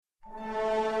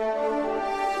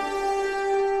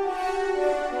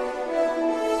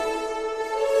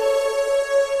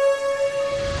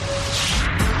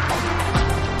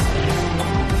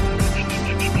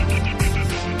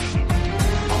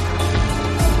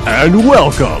And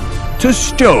welcome to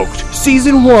Stoked,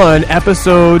 Season 1,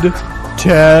 Episode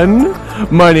 10.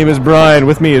 My name is Brian.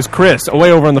 With me is Chris,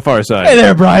 way over on the far side. Hey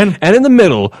there, Brian. And in the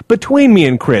middle, between me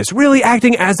and Chris, really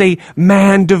acting as a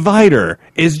man divider,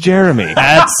 is Jeremy.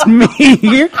 That's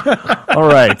me. All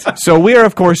right. So we are,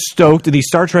 of course, Stoked, the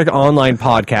Star Trek Online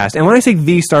podcast. And when I say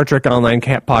the Star Trek Online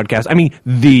podcast, I mean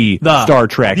the Star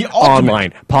Trek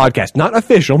Online podcast. Not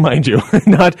official, mind you.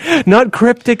 not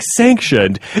cryptic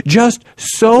sanctioned. Just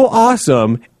so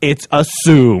awesome, it's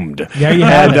assumed. Yeah, you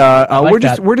have we're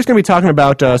just going to be talking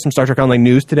about some Star Trek Online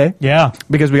news today. Yeah.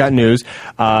 Because we got news.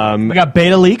 We got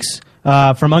beta leaks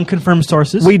from unconfirmed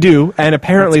sources. We do, and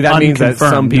apparently That's that means that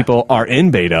some people are in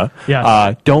beta.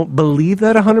 Yes. Don't believe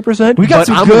that 100%, We got but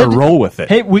some I'm good, going to roll with it.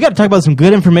 Hey, we got to talk about some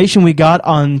good information we got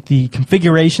on the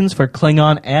configurations for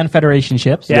Klingon and Federation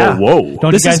ships. Yeah. Whoa.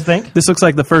 Don't you guys think? This looks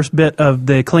like the first bit of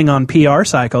the Klingon PR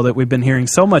cycle that we've been hearing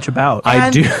so much about. I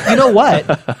do. You know what?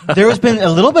 There has been a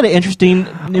little bit of interesting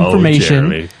information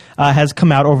Jeremy. has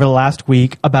come out over the last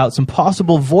week about some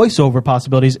possible voiceover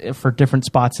possibilities for different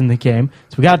spots in the game.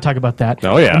 So we got to talk about that.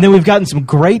 Oh, yeah. And then we've gotten some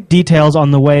great details on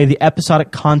the way the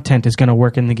episodic content is going to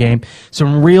work in the game.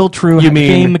 Some real, true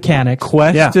game mechanics.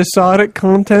 Quest-episodic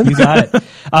content? You got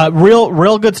it.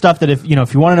 Real good stuff that if you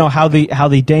want to know how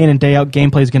the day in and day out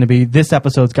gameplay is going to be, this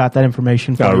episode's got that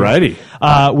information for Alrighty.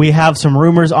 you. We have some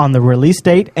rumors on the release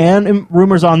date and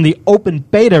rumors on the open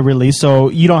beta release, so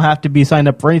you don't have to be signed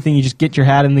up for anything. You just get your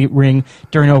hat in the ring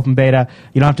during open beta.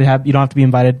 You don't have to be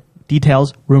invited.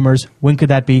 Details, rumors, when could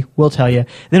that be? We'll tell you.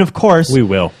 Then, of course, we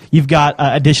will. You've got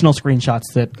additional screenshots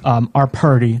that are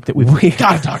party that we've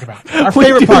got to talk about. Our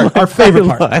favorite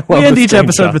part. We end each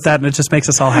episode with that, and it just makes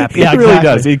us all happy. Yeah, it really exactly.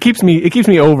 does. It keeps me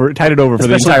tided over for Especially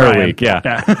the entire Brian. week.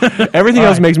 Yeah. Everything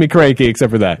else makes me cranky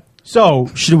except for that. So,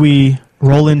 should we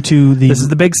roll into the... This is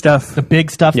the big stuff. The big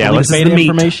stuff. Yeah, the let's beta the meat.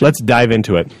 information. Let's dive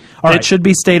into it. All right. It should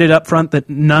be stated up front that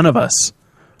none of us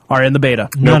are in the beta.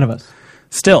 None of us.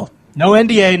 Still. No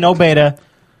NDA, no beta.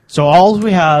 So all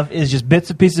we have is just bits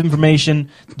and pieces of information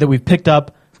that we've picked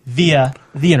up via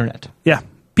the internet. Yeah.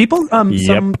 People,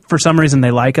 for some reason,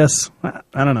 they like us.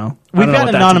 I don't know. We've got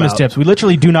anonymous tips. We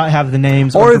literally do not have the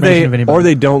names or information of anybody. Or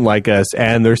they don't like us,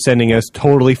 and they're sending us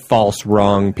totally false,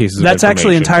 wrong pieces of information. That's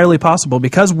actually entirely possible.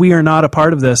 Because we are not a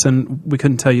part of this, and we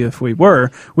couldn't tell you if we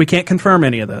were, we can't confirm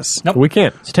any of this. Nope. We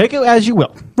can't. So take it as you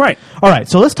will. Right. All right,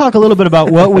 so let's talk a little bit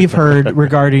about what we've heard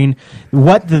regarding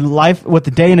what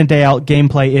the day in and day out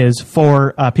gameplay is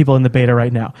for people in the beta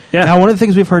right now. Yeah. Now, one of the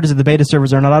things we've heard is that the beta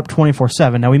servers are not up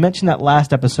 24/7. Now, we mentioned that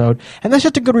last episode, and that's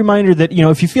just a good reminder that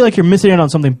if you feel like you're missing out on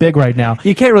something big right now,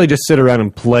 You can't really just sit around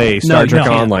and play Star Trek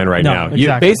Online right now.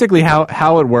 Exactly. Basically,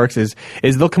 how it works is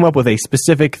they'll come up with a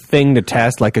specific thing to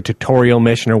test, like a tutorial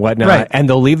mission or whatnot, Right. and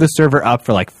they'll leave the server up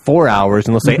for like 4 hours,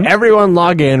 and they'll say, everyone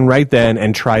log in right then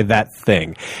and try that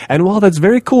thing. And while that's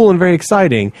very cool and very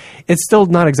exciting, it's still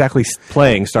not exactly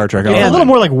playing Star Trek Online. it's a little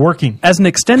more like working. As an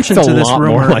extension It's a to this lot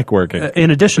rumor, more like working. In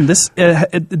addition,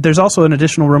 there's also an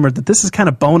additional rumor that this is kind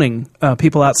of boning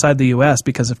people outside the U.S.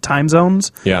 because of time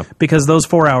zones. Yeah. Because those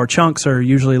 4-hour chunks are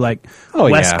usually like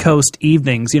West Coast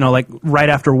evenings, like right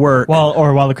after work.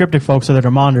 While the cryptic folks are there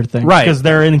to monitor things. Right. Because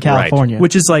they're in California.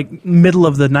 Which is like middle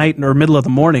of the night or middle of the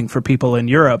morning for people in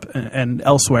Europe and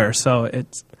elsewhere. So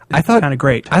it's kind of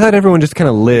great. I thought everyone just kind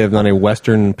of lived on a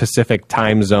Western Pacific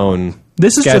time zone.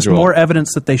 This is just schedule. more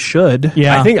evidence that they should.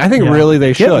 Yeah. I think really they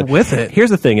Get should. with it. Here's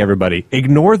the thing, everybody.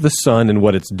 Ignore the sun and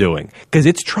what it's doing. Because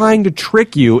it's trying to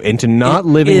trick you into not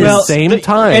living the same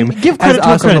time and give as credit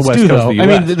us to on the credit's West due, Coast though. of the I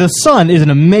US. mean, the sun is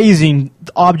an amazing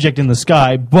object in the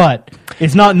sky, but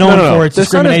it's not known for its the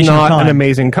sun is discrimination of not time. an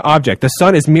amazing object. The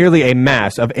sun is merely a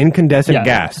mass of incandescent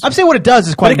gas. I'm saying what it does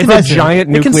is quite It's a impressive. giant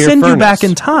It nuclear can send furnace. you back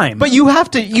in time. But you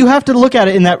have to look at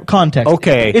it in that context.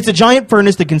 Okay. It's a giant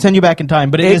furnace that can send you back in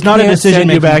time, but it is not a can't send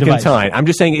decision-making you back device. in time. I'm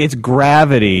just saying its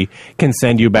gravity can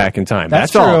send you back in time.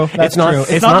 That's all. true. That's true.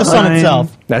 It's It's not the sun time.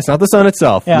 itself. That's not the sun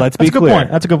itself. Yeah, Let's that's be a good clear.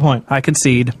 point. That's a good point. I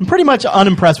concede. I'm pretty much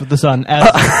unimpressed with the sun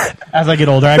as I get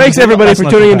older. Thanks, everybody, for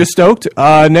tuning into Stoked.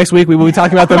 Next week, we will be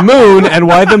talking about the moon and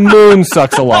why the moon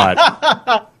sucks a lot.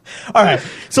 All right.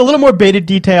 So a little more beta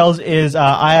details is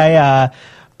I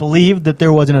believe that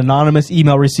there was an anonymous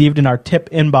email received in our tip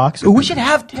inbox. Ooh, we should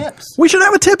have tips. We should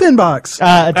have a tip inbox.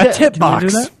 A tip box. Can we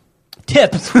do that?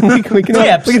 Tips. we can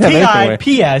have Tips. anything.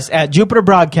 T-I-P-S at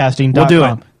jupiterbroadcasting.com. We'll do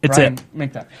it. It's Brian, it.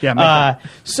 Make that. Yeah, make that.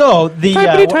 So the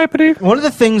Typity. one of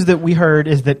the things that we heard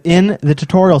is that in the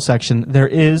tutorial section there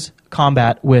is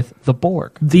combat with the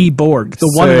Borg. The Borg,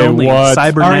 the one and only what?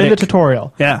 cybernetic. Are in the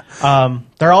tutorial. Yeah.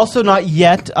 They're also not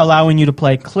yet allowing you to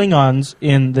play Klingons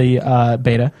in the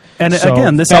beta. And So,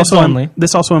 again, this fans also only.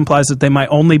 this also implies that they might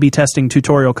only be testing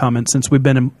tutorial comments, since we've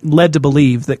been led to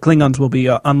believe that Klingons will be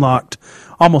unlocked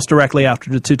almost directly after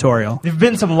the tutorial. There have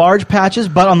been some large patches,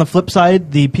 but on the flip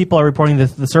side, the people are reporting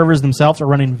that the servers themselves are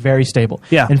running very stable.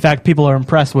 Yeah. In fact, people are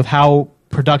impressed with how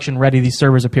production ready these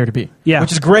servers appear to be. Yeah.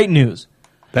 Which is great news.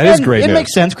 That is And great It news.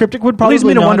 makes sense. Cryptic would It probably leads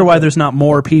me to not wonder have why to- there's not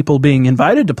more people being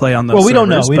invited to play on those Well, we don't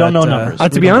know. servers, We don't but, know numbers.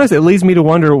 To be honest, it leads me to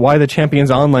wonder why the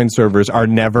Champions Online servers are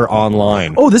never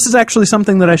online. Oh, this is actually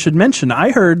something that I should mention.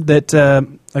 I heard that,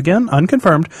 again,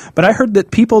 unconfirmed, but I heard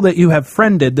that people that you have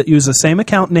friended that use the same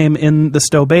account name in the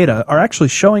STO beta are actually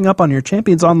showing up on your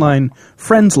Champions Online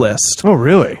friends list Oh,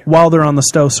 really? while they're on the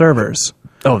STO servers.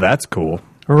 Oh, that's cool.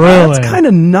 Really? That's kind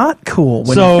of not cool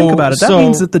when So- you think about it. That so-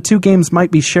 means that the two games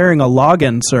might be sharing a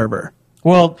login server.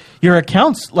 Well, your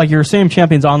accounts, like your same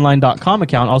championsonline.com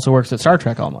account, also works at Star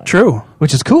Trek Online. True.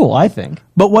 Which is cool, I think.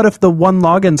 But what if the one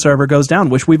login server goes down,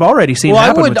 which we've already seen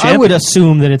happen with I Champions? would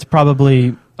assume that it's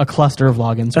probably a cluster of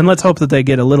logins. And let's hope that they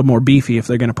get a little more beefy if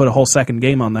they're going to put a whole second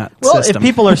game on that Well, system. if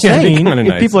people are Yeah, it'd be saying, kinda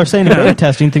nice. in beta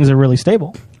testing things are really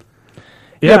stable.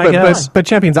 yeah, I guess. but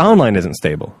Champions Online isn't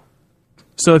stable.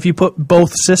 So if you put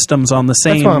both systems on the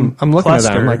same That's why I'm looking cluster,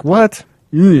 at that. I'm like, what?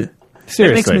 ugh, Seriously.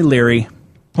 it makes me leery.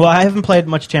 Well, I haven't played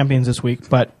much Champions this week,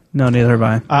 but No, neither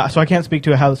have I. so I can't speak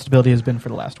to how the stability has been for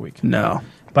the last week. No.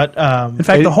 But In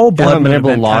fact, the whole I blood haven't been moon able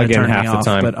to event log kinda in turned half me the off,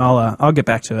 time. but I'll get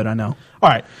back to it. I know. all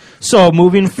right. So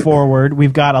moving forward,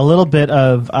 we've got a little bit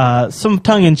of some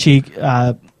tongue in cheek.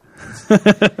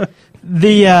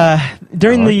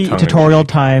 During the tongue-in-cheek. tutorial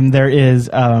time, there is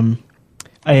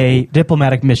a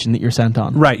diplomatic mission that you're sent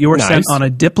on. Right, you were Nice. sent on a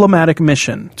diplomatic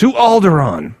mission. To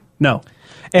Alderaan. No.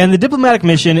 And the diplomatic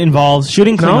mission involves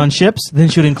shooting Klingon ships, then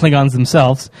shooting Klingons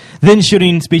themselves, then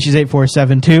shooting Species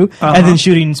 8472, and then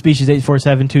shooting Species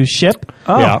 8472's ship.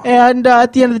 Oh. Yeah. And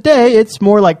at the end of the day, it's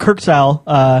more like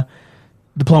Kirk-style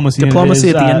diplomacy. Diplomacy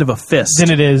than it at the is, end of a fist.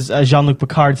 Than it is Jean-Luc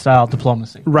Picard-style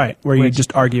diplomacy. Right, where you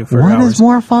just argue for One hours. is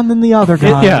more fun than the other,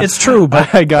 guys. Yeah. It's true,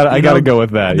 but I got you to know, go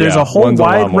with that. There's yeah. a whole One's lot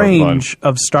wide more fun. range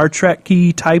of Star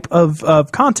Trek-y type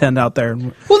of content out there.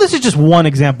 Well, this is just one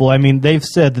example. I mean, they've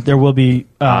said that there will be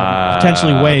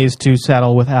potentially ways to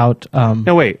settle without.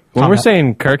 No, wait. When we're combat.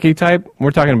 saying Kirky type,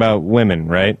 we're talking about women,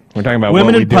 right? We're talking about Women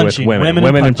what we and do punching. with women.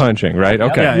 Women and and punching. punching, right?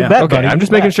 Okay. Yeah, yeah. You bet, Okay. buddy. I'm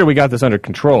just You making bet. sure we got this under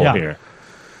control Yeah. here.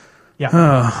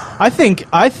 Yeah, I think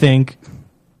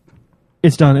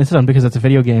it's done. It's done because it's a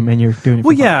video game and you're doing it.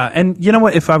 Well, for fun. yeah, and you know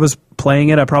what? If I was playing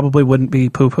it, I probably wouldn't be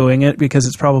poo-pooing it because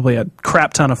it's probably a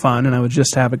crap ton of fun, and I would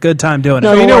just have a good time doing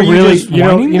No, it. you know, are you really, just you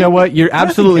know, whining? you know what? You're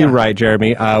absolutely yeah. right,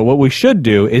 Jeremy. What we should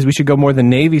do is we should go more the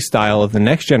Navy style of the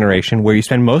next generation, where you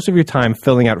spend most of your time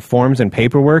filling out forms and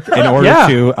paperwork in order Yeah.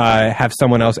 to have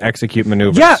someone else execute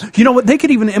maneuvers. Yeah, you know what? They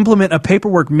could even implement a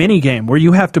paperwork mini game where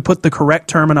you have to put the correct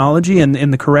terminology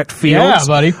in the correct fields. Yeah,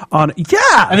 buddy.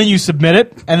 Yeah, And then you submit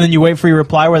it, and then you wait for your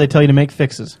reply where they tell you to make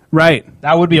fixes. right.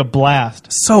 That would be a blast.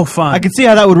 So fun. I could see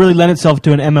how that would really lend itself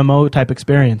to an MMO type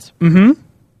experience. Mm-hmm.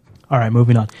 All right,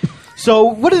 moving on. So,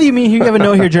 what do you mean? You have a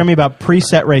note here, Jeremy, about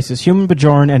preset races: human,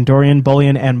 Bajoran, Andorian,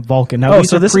 Bolian, and Vulcan. Now, these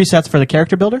so are this- presets for the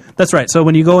character builder. That's right. So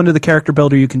when you go into the character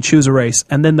builder, you can choose a race,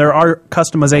 and then there are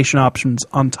customization options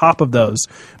on top of those.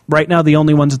 Right now, the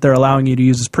only ones that they're allowing you to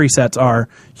use as presets are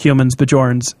humans,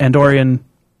 Bajorans, Andorian,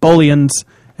 Bolians,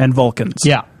 and Vulcans.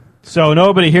 Yeah. So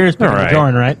nobody here is picking All right.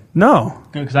 Bajoran, right? No.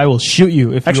 Because I will shoot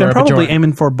you if Actually, you are I'm probably Bajoran.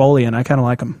 aiming for Bolian. I kind of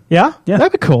like them. Yeah, Yeah.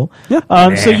 that'd be cool. Yeah.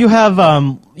 So you have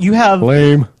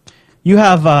Lame. you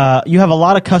have a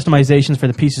lot of customizations for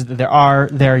the pieces that there are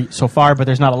there so far, but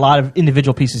there's not a lot of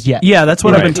individual pieces yet. Yeah, that's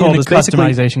what I've been In told. the Is basically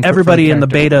customization for everybody the in the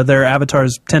character. beta, their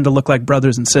avatars tend to look like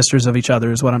brothers and sisters of each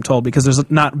other, is what I'm told, because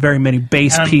there's not very many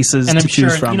base pieces and to I'm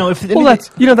choose sure, from. You know, if Well, that's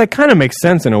that kind of makes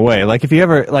sense in a way. Like if you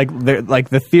ever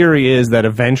the theory is that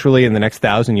eventually in the next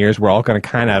 1,000 years we're all going to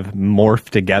kind of morph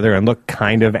together and look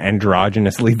kind of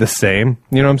androgynously the same.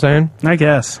 You know what I'm saying? I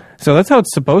guess. So that's how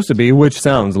it's supposed to be, which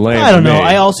sounds lame. I don't to know. me.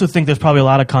 I also think there's probably a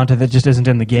lot of content that just isn't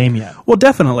in the game yet. Well,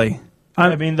 definitely.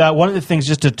 I mean, one of the things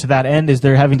just to that end is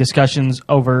they're having discussions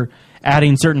over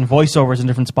adding certain voiceovers in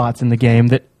different spots in the game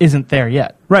that isn't there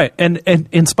yet. Right, and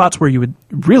in spots where you would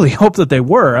really hope that they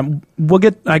were. We'll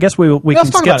get. I guess we can let's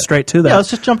talk skip about it. straight to that. Yeah,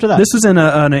 let's just jump to that. This was in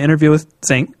an interview with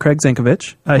Craig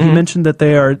Zinkovich. He mentioned that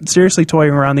they are seriously toying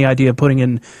around the idea of putting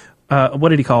in. What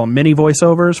did he call them? Mini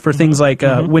voiceovers for things like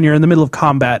when you're in the middle of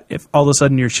combat, if all of a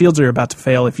sudden your shields are about to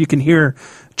fail, if you can hear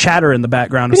chatter in the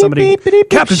background of somebody, beep, beep, beep,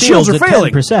 Captain, shields shields are at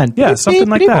failing. 10%. Yeah, Beep, something beep,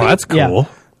 like beep, that. Oh, that's cool. Yeah.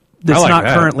 That's I like not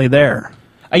that. currently there.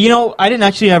 I didn't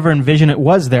actually ever envision it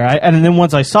was there. And then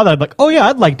once I saw that, I'm like, oh yeah,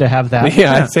 I'd like to have that.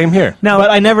 Yeah, same here. Now, but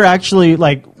I never actually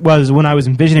when I was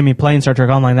envisioning me playing Star Trek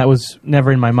Online, that was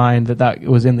never in my mind that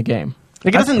was in the game.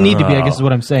 Like, it doesn't need to be, I guess is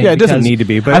what I'm saying. Yeah, it doesn't need to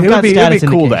be, but it'd be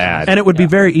cool to add. And it would be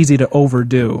very easy to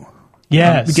overdo.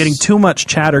 Yes. Getting too much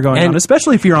chatter going on,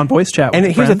 especially if you're on voice chat with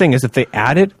And here's the thing, is if they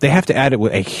add it, they have to add it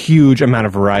with a huge amount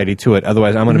of variety to it.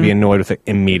 Otherwise, I'm going to be annoyed with it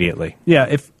immediately.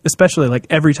 Yeah, especially like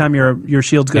every time your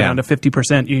shields go down to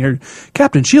 50%, you hear,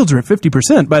 Captain, shields are at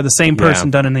 50% by the same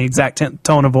person done in the exact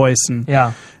tone of voice. And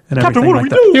Captain, what do we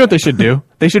do? You know what they should do?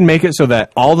 They should make it so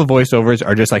that all the voiceovers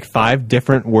are just like 5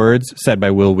 different words said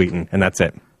by Will Wheaton, and that's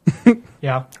it.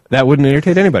 Yeah. That wouldn't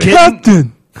irritate anybody.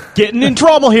 Captain! Getting in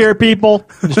trouble here, people.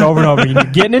 Just over and over. You're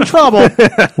getting in trouble.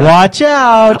 Watch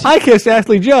out. I kissed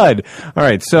Ashley Judd. All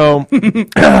right, so,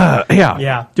 yeah.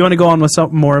 Yeah. Do you want to go on with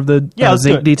some more of the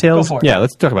Zinc details? Go for it. Yeah,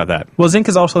 let's talk about that. Well, Zinc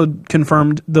has also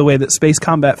confirmed the way that space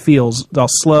combat feels, all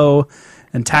slow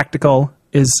and tactical,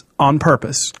 is on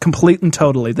purpose, complete and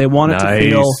totally. They want it to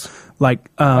feel like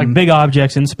big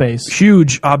objects in space,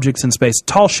 huge objects in space,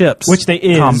 tall ships. Which they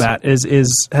is. Combat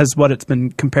has what it's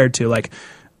been compared to, like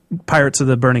Pirates of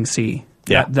the Burning Sea.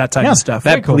 Yeah. that type of stuff.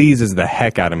 That pleases the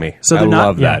heck out of me. So I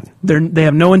love that. They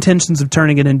have no intentions of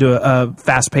turning it into a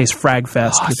fast-paced frag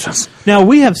fest. Awesome. Now,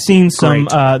 we have seen some,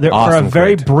 for a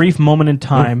very great. brief moment in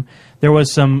time, there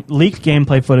was some leaked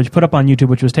gameplay footage put up on YouTube,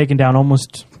 which was taken down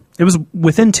almost... It was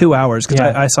within 2 hours, because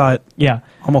I saw it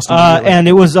almost immediately. And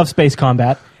it was of space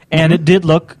combat, and it did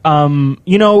look,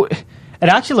 it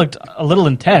actually looked a little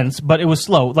intense, but it was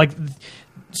slow.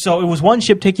 So it was one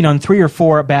ship taking on 3 or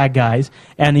 4 bad guys,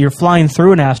 and you're flying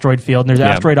through an asteroid field, and there's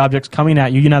asteroid objects coming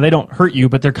at you. They don't hurt you,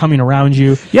 but they're coming around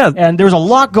you. Yeah. And there was a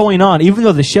lot going on. Even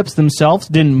though the ships themselves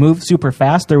didn't move super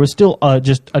fast, there was still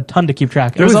just a ton to keep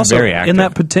track of. There was also, very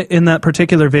active. in that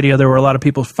particular video, there were a lot of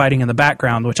people fighting in the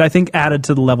background, which I think added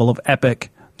to the level of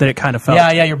epic that it kind of felt.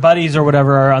 Yeah, your buddies or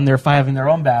whatever are on there having their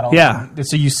own battle. Yeah.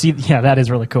 So you see, that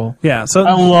is really cool. Yeah, so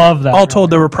I love that. All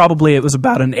told, it was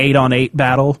about an 8-on-8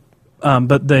 battle.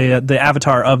 But the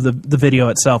avatar of the video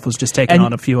itself was just taking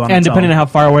on a few on its own. And depending on how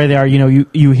far away they are,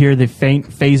 you hear the faint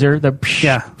phaser, the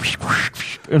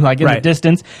in the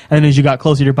distance, and then as you got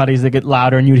closer to your buddies, they get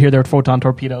louder, and you'd hear their photon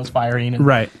torpedoes firing. And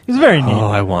It's very neat. Oh,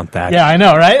 I want that. Yeah, I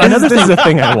know, right? This is the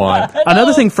thing I want.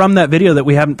 Another thing from that video that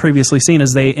we haven't previously seen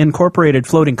is they incorporated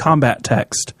floating combat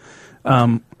text.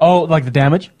 Like the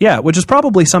damage? Yeah, which is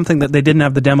probably something that they didn't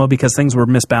have the demo because things were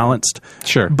misbalanced.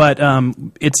 Sure. But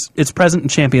it's present in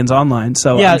Champions Online,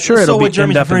 so I'm sure it'll be what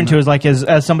Jeremy's referring to is like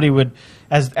as somebody would,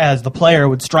 as the player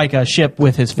would strike a ship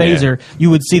with his phaser, you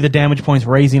would see the damage points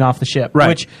raising off the ship,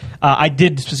 which I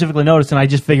did specifically notice, and I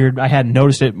just figured I hadn't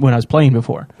noticed it when I was playing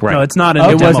before. Right. No, it's not in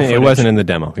the demo footage. It wasn't in the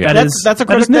demo. Yeah. That's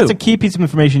a key piece of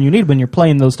information you need when you're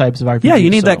playing those types of RPGs. Yeah, you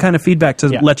need that kind of feedback to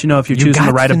let you know if you're choosing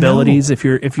the right abilities, if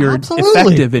you're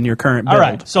effective in your current build. All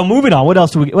right. So moving on, what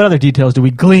other details do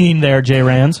we glean there, Jay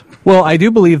Rands? Well, I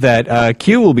do believe that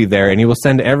Q will be there, and he will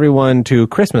send everyone to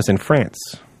Christmas in France.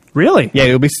 Really? Yeah,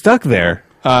 you'll be stuck there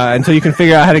until you can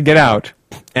figure out how to get out.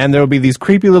 And there will be these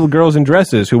creepy little girls in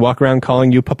dresses who walk around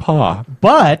calling you Papa.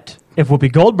 But if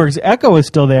Whoopi Goldberg's Echo is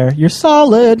still there, you're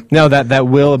solid. No, that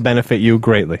will benefit you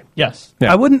greatly. Yes.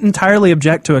 Yeah. I wouldn't entirely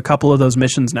object to a couple of those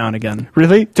missions now and again.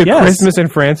 Really? To Yes. Christmas in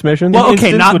France missions? Well,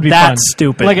 okay, not would be that fun.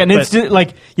 stupid. Like an instant,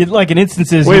 like an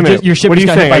instance is Wait a minute. your ship. What are you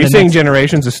just got hit saying? by Are you the saying next-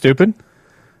 Generations is stupid?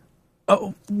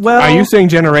 Oh, well, Are you saying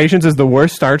Generations is the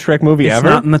worst Star Trek movie it's ever?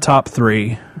 not in the top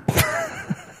 3.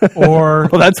 or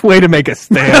Well, that's way to make a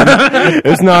stand.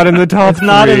 It's not in the top. it's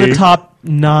not in the top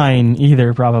 9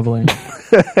 either, probably.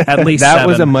 At least That 7.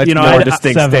 was a much more I-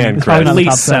 distinct 7. stand, It's probably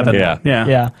Chris. At not the top least 7. 7.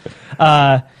 Yeah.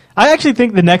 Yeah. I actually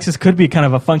think the Nexus could be kind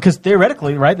of a fun, because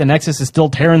theoretically, right, the Nexus is still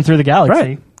tearing through the galaxy.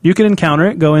 Right. You can encounter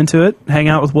it, go into it, hang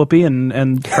out with Whoopi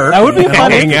and Kirk. That would be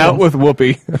fun. Hang out with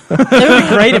Whoopi. It would be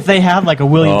great if they had like a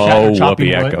William Shatner chopping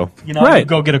Whoopi wood. Echo. You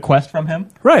go get a quest from him.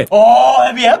 Right. Oh,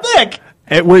 that'd be epic.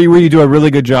 Where you do a really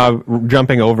good job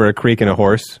jumping over a creek in a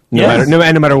horse. No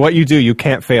matter what you do, you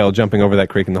can't fail jumping over that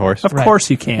creek in the horse. Of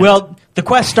course you can. Well, the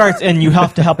quest starts and you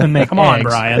have to help him make Come on, eggs.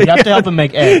 Brian. You have to help him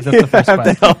make eggs. That's the first You have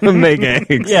to quest. help him make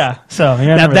eggs. Yeah. So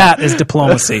now that is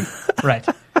diplomacy. right.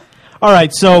 All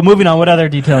right. So moving on. What other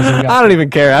details do we got? I don't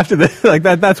even care after this. Like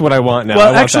that's what I want now. I Well,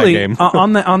 want actually, that game.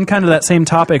 on kind of that same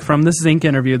topic from this Zinc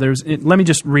interview, let me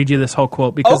just read you this whole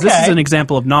quote because this Okay. is an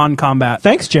example of non-combat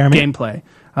Thanks, Jeremy. gameplay.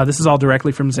 This is all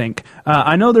directly from Zinc.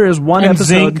 I know there is one And episode.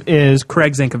 Zinc is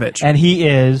Craig Zinkovich. and he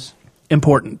is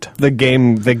important. The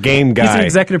game guy. He's the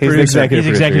executive producer. He's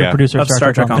executive producer of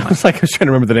Star Trek Online. It's like I was trying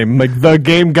to remember the name. Like the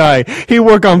game guy. He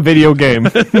work on video game.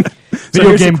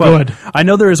 Video game good. I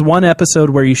know there is one episode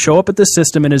where you show up at this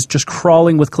system and is just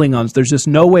crawling with Klingons. There's just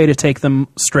no way to take them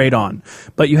straight on.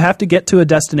 But you have to get to a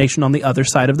destination on the other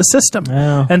side of the system.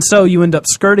 Oh. And so you end up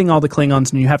skirting all the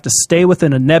Klingons and you have to stay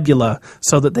within a nebula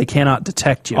so that they cannot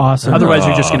detect you. Awesome. Otherwise,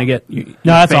 you're just going to get your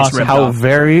that's face awesome. ripped How off.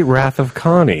 very Wrath of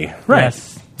Connie. Right.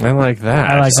 Yes. I like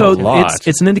that. I like So a lot.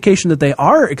 it's an indication that they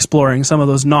are exploring some of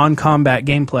those non-combat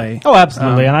gameplay. Oh,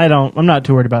 absolutely. And I'm not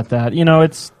too worried about that. You know,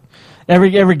 it's every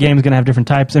game is going to have different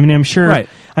types. I mean, I'm sure. Right.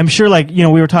 I'm sure, like, you know,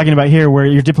 we were talking about here where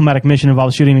your diplomatic mission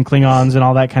involves shooting in Klingons and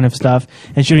all that kind of stuff,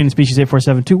 and shooting in Species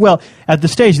 8472. Well, at the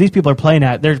stage these people are playing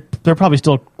at, they're probably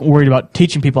still worried about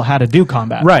teaching people how to do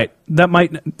combat. Right. That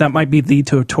might be the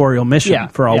tutorial mission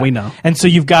for all we know. And so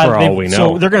you've got For all we know.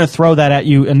 so they're going to throw that at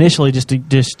you initially just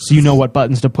so you know what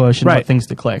buttons to push and Right. what things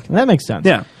to click. And that makes sense.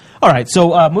 Yeah. All right.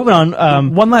 So moving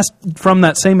on. One last from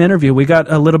that same interview, we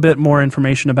got a little bit more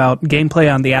information about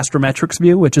gameplay on the astrometrics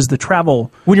view, which is the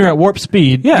travel. When you're at warp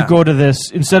speed, Yeah. you go to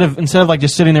this instead of like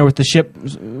just sitting there with the ship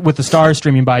with the stars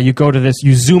streaming by. You go to this,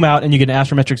 you zoom out, and you get an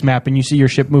astrometrics map, and you see your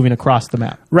ship moving across the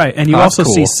map, Right, and you That's also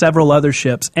see cool. several other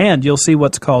ships, and you'll see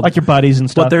what's called like your buddies and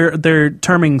stuff. what they're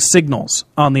terming signals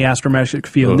on the astrometric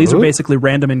view. And these are Uh-huh. basically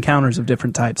random encounters of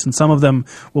different types, and some of them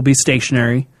will be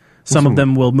stationary. Some of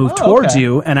them will move towards okay.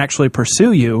 you and actually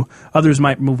pursue you. Others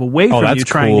might move away from that's you,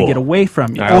 trying to cool. get away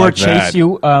from you. I or like chase that.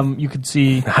 you. You could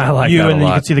see I like you, that a and then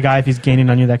you lot. could see the guy if he's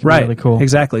gaining on you. That could be really cool.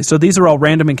 Exactly. So these are all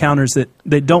random encounters that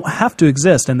they don't have to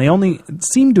exist, and they only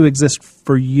seem to exist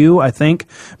for you, I think.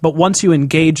 But once you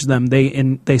engage them,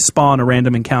 they spawn a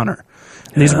random encounter.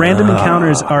 And these random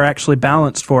encounters are actually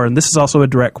balanced for, and this is also a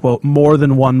direct quote, more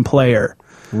than one player.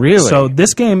 Really? So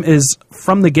this game is,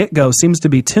 from the get-go, seems to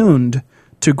be tuned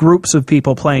to groups of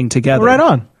people playing together. Right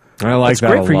on. I like It's that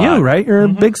great a for lot. you, right? You're a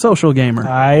big social gamer.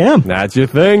 I am. That's your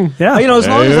thing. Yeah. You know, as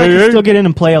long as I Hey. can still get in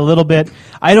and play a little bit,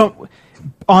 I don't.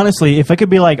 Honestly, if it could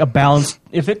be like a balance,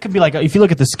 if you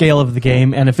look at the scale of the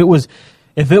game, and if it was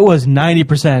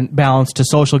 90% balanced to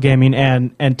social gaming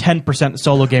and 10%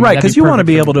 solo gaming, Right, that'd because you want to perfect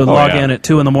be for able me. to log yeah. in at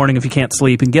 2 a.m. if you can't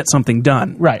sleep and get something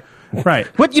done. Right. Right.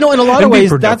 But you know, in a lot of And be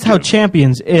ways, that's how productive.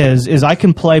 Champions is. I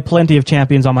can play plenty of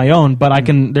Champions on my own, but I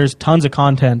can. There's tons of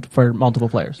content for multiple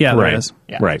players. Yeah, there Right. is.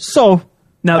 Yeah. Right. So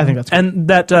Now, I think that's cool. and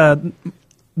that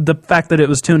the fact that it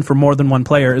was tuned for more than one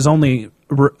player is only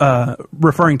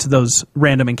referring to those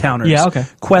random encounters. Yeah, okay.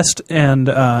 Quest and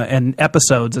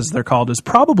episodes, as they're called, is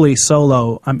probably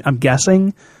solo. I'm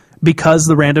guessing because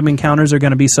the random encounters are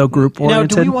going to be so group Now,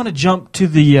 oriented. do we want to jump to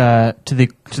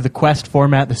the quest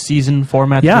format, the season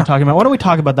format that Yeah. we're talking about? Why don't we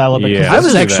talk about that a little bit? 'Cause Yeah. I Let's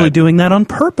was do actually that. doing that on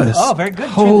purpose. Oh, very good.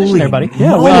 Holy, Transition there, buddy.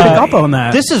 Yeah, way to go on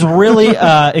that. This is really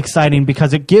exciting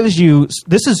because it gives you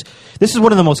this is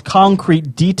one of the most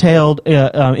concrete, detailed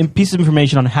pieces of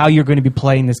information on how you're going to be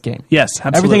playing this game. Yes,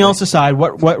 absolutely. Everything else aside,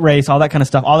 what race, all that kind of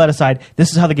stuff, all that aside, this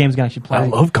is how the game's going to actually play. I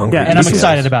love concrete. Yeah, and I'm this is-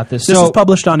 excited about this. This So, is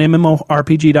published on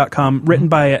MMORPG.com, written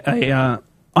by a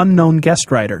unknown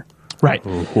guest writer. right,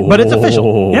 but it's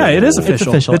official. Yeah, it is official. It's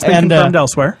official. It's been And, confirmed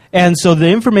elsewhere. And so the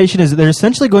information is that they're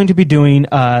essentially going to be doing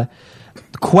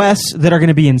quests that are going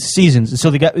to be in seasons.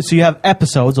 So you have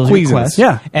episodes, those are Queasons. quests.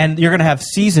 Yeah. And you're going to have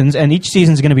seasons, and each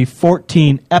season is going to be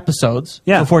 14 episodes.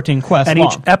 Yeah, So 14 quests and long.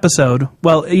 each episode.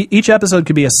 Well, each episode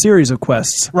could be a series of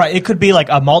quests. Right, it could be like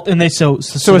a multi, and so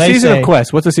So a they season say of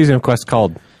Quest. What's a season of Quest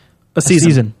called? A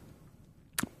season.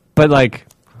 But like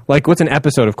what's an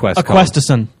episode of Quest A called?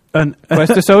 questison.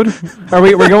 Questisode?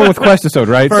 We're going with Questisode,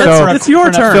 right? So it's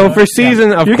your turn. So for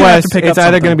season of You're gonna have Quest, to pick it's up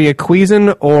either something. going to be a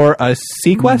Queason or a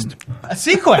Sequest. A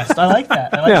sequest. I like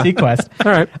that. I like Yeah. sequest.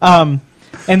 All right.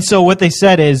 And so what they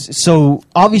said is, so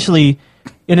obviously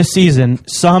in a season,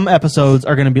 some episodes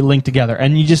are going to be linked together,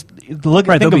 and you just think they'll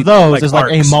of be those like as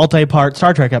like arcs. a multi-part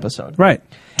Star Trek episode. Right.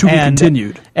 To be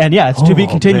continued. And yeah, it's to be Oh,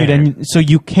 continued, man. and so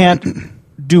you can't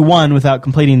do one without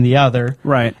completing the other.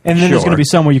 Right. And then there's Sure. going to be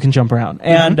some where you can jump around.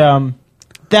 And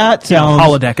that sounds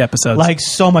Holodeck episodes. like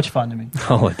so much fun to me.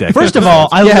 Holodeck. First of all,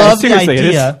 I Yeah, love the seriously, it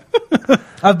is. idea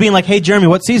of being like, "Hey, Jeremy,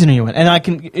 what season are you in?" And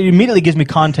it immediately gives me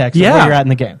context of Yeah. where you're at in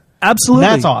the game. Absolutely.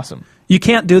 That's awesome. You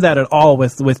can't do that at all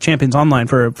with Champions Online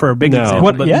for a big No.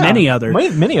 example, but many other.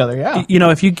 many other, yeah. You know,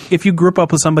 if you group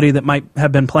up with somebody that might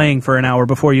have been playing for an hour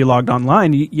before you logged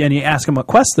online, and you ask them what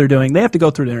quests they're doing, they have to go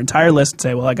through their entire list and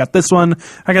say, "Well, I got this one,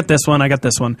 I got this one, I got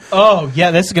this one." Oh,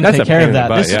 yeah, this is going to That's take a care pain of in the that.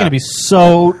 butt, This is yeah. going to be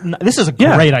so. This is a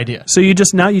Yeah. great idea. So you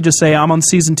just say, "I'm on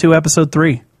season 2, episode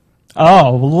 3."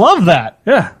 Oh, love that.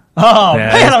 Yeah. Oh, Yeah,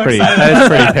 man, I'm that's pretty. excited. That is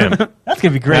pretty pimp. That's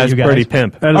going to be great, That's you guys. pretty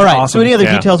pimp. That is All right, awesome. so any other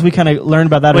details we kind of learned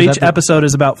about that? Well, Is each that the- episode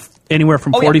is about anywhere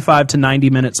from 45 to 90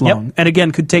 minutes long. Yep. And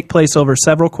again, could take place over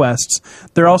several quests.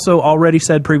 They're also already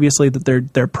said previously that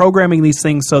they're programming these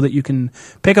things so that you can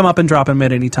pick them up and drop them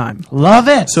at any time. Love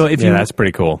it. So if Yeah, that's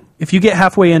pretty cool. if you get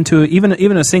halfway into even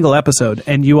a single episode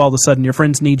and you all of a sudden your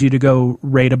friends need you to go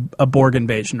raid a Borg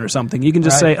invasion or something, you can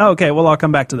just Right. say, oh, okay, well, I'll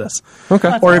come back to this. Okay.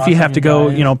 That's Or if you awesome, have to you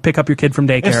go, guys. pick up your kid from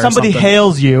daycare if or somebody something.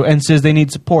 hails you and says they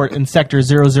need support in Sector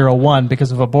 001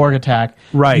 because of a Borg attack,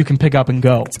 Right. you can pick up and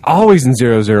go. Always in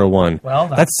 001. Well,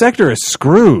 that sector is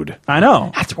screwed. I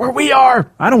know. That's where we are.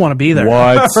 I don't want to be there.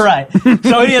 What? Right.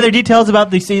 So any other details about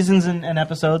the seasons and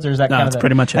episodes, or is that No, kind of that's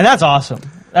pretty much it. And that's awesome.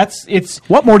 It's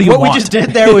What more do you what want? we just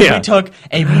did there was Yeah. we took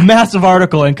a massive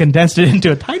article and condensed it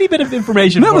into a tiny bit of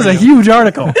information. That for was a you. huge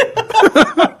article.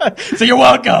 So you're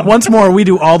welcome. Once more, we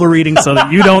do all the reading so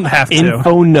that you don't have to.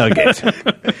 Info nugget.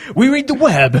 We read the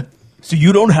web, so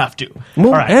you don't have to. Well,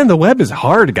 All right. and the web is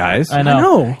hard, guys. I know. I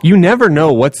know. You never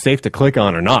know what's safe to click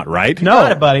on or not, right? No,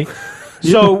 got it, buddy.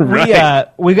 So Right.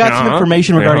 we got some Uh-huh.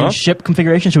 information regarding Uh-huh. ship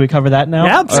configuration. Should we cover that now?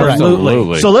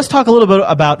 Absolutely. So let's talk a little bit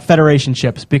about Federation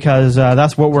ships because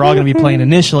that's what we're all going to be playing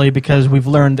initially because we've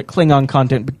learned that Klingon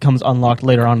content becomes unlocked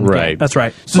later on in the Right. game. That's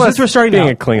right. So since we're starting Being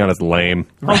now, a Klingon is lame.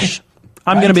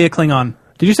 I'm going to be a Klingon.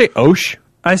 Did you say Osh?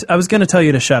 I was going to tell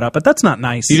you to shut up, but that's not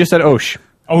nice. You just said Osh.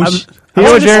 Osh. You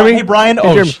know what, Jeremy? Hey, Brian, Hey,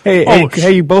 Jeremy. Osh. Hey, Osh.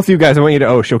 hey, both you guys, I want you to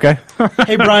Osh, okay?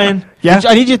 Hey, Brian. Yeah?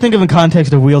 I need you to think of in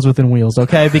context of Wheels Within Wheels,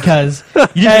 okay? Because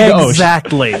you just need to Osh.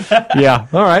 Exactly. Yeah.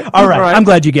 All right. All right. I'm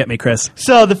glad you get me, Chris.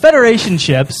 So the Federation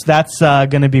ships, that's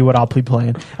going to be what I'll be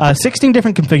playing. 16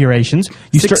 different configurations.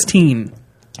 You start 16.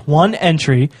 one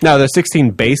entry. Now, there's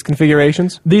 16 base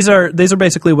configurations? These are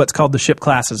basically what's called the ship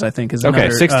classes, I think. Is Okay,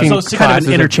 another, 16 so classes kind of- of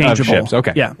an interchangeable. of ships,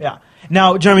 okay. Yeah. Yeah.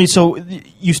 Now, Jeremy, so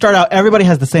you start out, everybody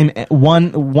has the same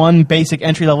one basic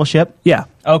entry-level ship? Yeah.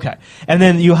 Okay. And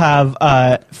then you have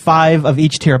 5 of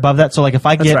each tier above that. So like if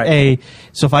I get right. a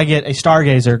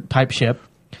Stargazer type ship,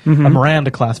 a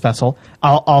Miranda class vessel,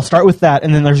 I'll start with that,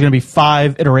 and then there's going to be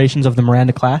 5 iterations of the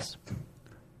Miranda class.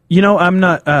 You know, I'm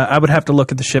not. I would have to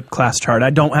look at the ship class chart. I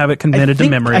don't have it committed to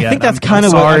memory yet. I think that's I'm kind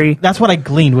of sorry. that's what I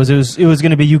gleaned was it was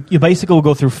going to be you basically will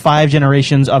go through 5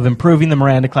 generations of improving the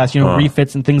Miranda class,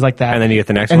 refits and things like that, And then you get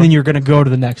the next and one? then you're going to go to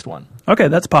the next one. Okay,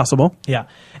 that's possible. Yeah,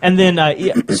 and then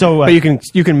so But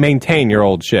you can maintain your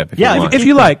old ship if Yeah, you want. If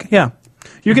you like, yeah.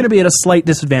 You're going to be at a slight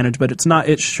disadvantage, but it's not.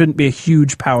 It shouldn't be a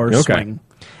huge power swing.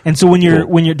 And so when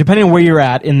you're depending on where you're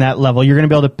at in that level, you're going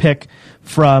to be able to pick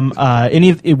from any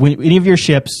of your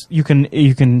ships. You can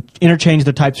interchange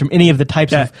the types from any of the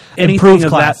types of anything improved of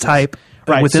classes. that type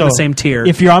Right, within so the same tier.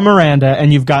 If you're on Miranda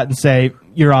and you've gotten, say,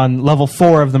 you're on level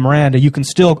 4 of the Miranda, you can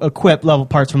still equip level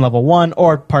parts from level 1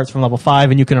 or parts from level 5,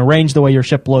 and you can arrange the way your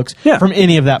ship looks from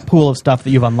any of that pool of stuff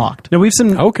that you've unlocked. Now we've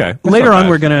seen. Okay, that's Later not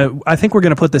on, bad. I think we're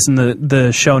gonna put this in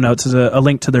the show notes as a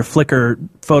link to their Flickr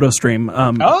photo stream.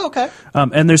 Okay.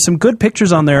 And there's some good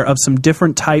pictures on there of some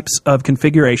different types of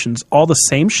configurations, all the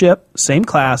same ship, same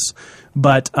class,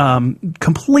 but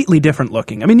completely different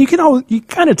looking. I mean, you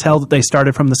kind of tell that they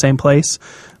started from the same place,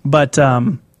 but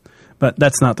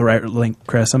that's not the right link,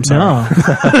 Chris. I'm sorry. No.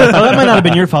 Well, that might not have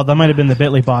been your fault. That might have been the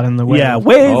Bitly bot in the way. Yeah,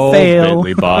 way Oh, fail.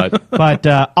 Bentley bot. But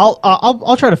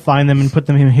I'll try to find them and put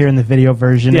them here in the video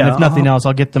version. Yeah, and if nothing else,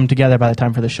 I'll get them together by the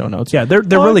time for the show notes. Yeah, they're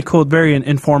really cool, very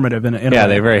informative. In a Yeah, way.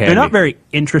 they're very They're handy. not very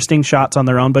interesting shots on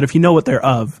their own, but if you know what they're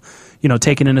of,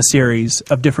 taken in a series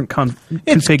of different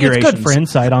configurations. It's good for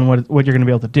insight on what you're going to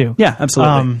be able to do. Yeah,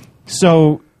 absolutely.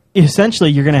 So essentially,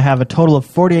 you're going to have a total of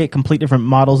 48 complete different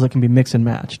models that can be mixed and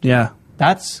matched. Yeah.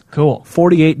 That's cool.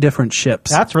 48 different ships.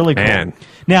 That's really cool. Man.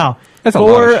 Now, That's a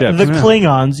for lot of ships. the Yeah.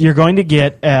 Klingons, you're going to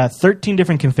get 13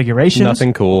 different configurations.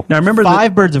 Nothing cool. Now, remember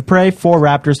 5 birds of prey, 4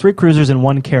 raptors, 3 cruisers, and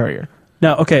 1 carrier.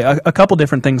 Now, okay, a couple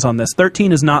different things on this.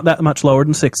 13 is not that much lower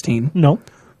than 16. No.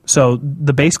 So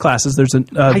the base classes, there's a...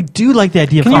 I do like the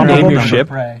idea of Can you honorable name your number.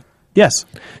 ship? yes.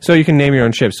 So you can name your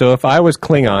own ship. So if I was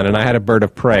Klingon and I had a bird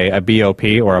of prey, a BOP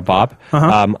or a BOP,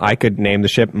 I could name the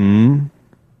ship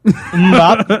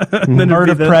Mbop. Bird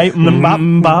of prey.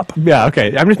 Mbop. Bop. Yeah,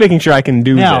 okay. I'm just making sure I can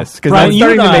do Now, this because Brian, I'm you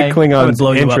starting and to I make I would Klingons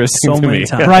blow you up interesting so to many me.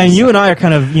 times. Brian, you and I are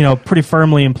kind of, pretty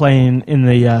firmly in the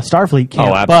Starfleet camp.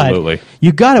 Oh, absolutely. But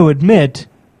you got to admit,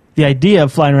 the idea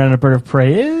of flying around a bird of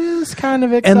prey is kind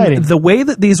of exciting. And the way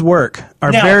that these work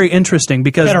are Now, very interesting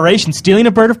because... Federation stealing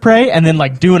a bird of prey and then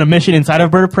doing a mission inside of a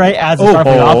bird of prey as a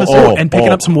Starfleet officer. and picking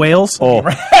up some whales. Oh.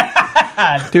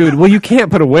 Dude, well, you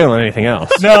can't put a whale on anything else.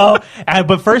 No,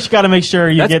 but first you got to make sure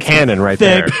you That's get canon right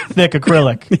thick, there. thick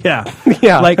acrylic. Yeah.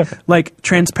 Yeah. Like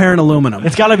transparent aluminum.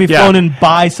 It's got to be Yeah. flown in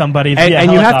by somebody.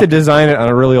 And you have to design it on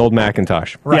a really old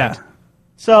Macintosh. Yeah.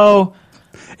 So,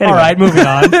 Anyway. all right, moving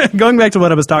on. Going back to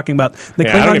what I was talking about, the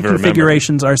Yeah, I don't Klingon even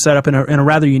configurations are set up in a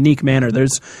rather unique manner.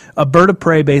 There's a bird of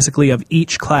prey, basically, of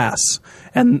each class.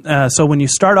 And so when you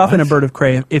start off in a bird of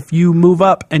prey, if you move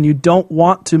up and you don't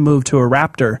want to move to a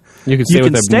raptor, You can stay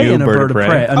with a new in a bird of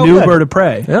prey. a new good. bird of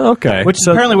prey. Yeah, okay. Which is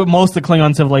apparently what most of the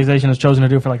Klingon civilization has chosen to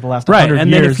do for like the last 100 Right, and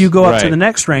years. then if you go up to Right. the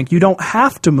next rank, you don't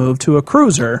have to move to a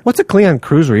cruiser. What's a Klingon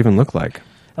cruiser even look like?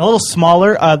 A little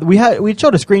smaller. We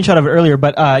showed a screenshot of it earlier,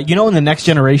 but you know, in the Next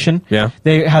Generation, Yeah.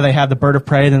 they have the bird of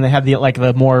prey, then they have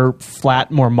the more flat,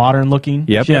 more modern looking.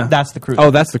 Yep. Yeah. That's the cruiser. Oh,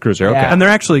 that's the cruiser. Okay. Yeah. And they're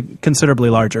actually considerably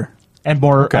larger. And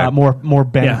more Okay. more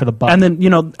bang for the buck. And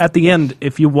then, at the end,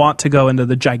 if you want to go into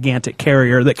the gigantic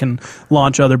carrier that can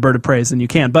launch other bird of preys, then you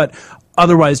can. But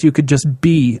otherwise, you could just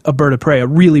be a bird of prey, a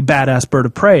really badass bird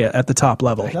of prey at the top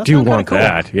level. That Do sounds want kinda cool.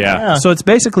 that? Yeah. Yeah. So it's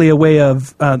basically a way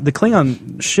of the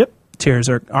Klingon ship tiers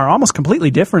are almost completely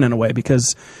different in a way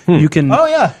because you can. Oh,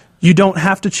 yeah. You don't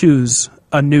have to choose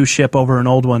a new ship over an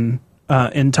old one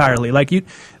entirely. Like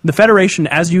the Federation,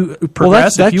 as you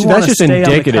progress, if you want that's to just stay on the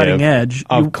indicative cutting edge,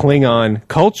 of Klingon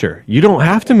culture. You don't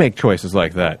have to make choices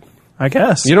like that. I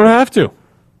guess. You don't have to.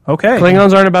 Okay.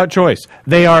 Klingons aren't about choice.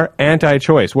 They are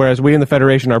anti-choice, whereas we in the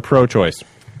Federation are pro-choice.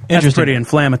 That's Interesting. pretty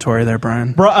inflammatory there,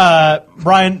 Brian.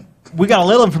 Brian, we got a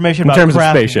little information In about terms of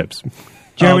crafting. spaceships.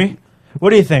 Jeremy, what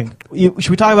do you think? Should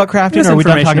we talk about crafting, Just or are we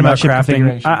done information talking about ship crafting.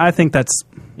 configuration? I think that's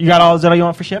You got all? Is that all you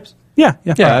want for ships? yeah.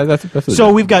 Yeah, that's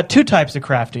So we've got two types of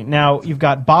crafting. Now you've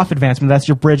got BOF advancement. That's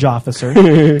your bridge officer,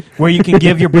 where you can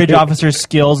give your bridge officers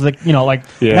skills that one of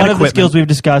the Equipment. skills we've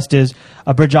discussed is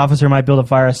a bridge officer might be able to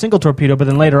fire a single torpedo, but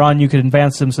then later on you could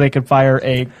advance them so they could fire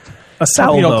a torpedo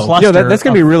salvo. cluster. that's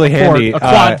going to be really handy. A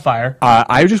quad fire.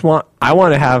 I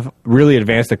want to have really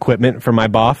advanced equipment for my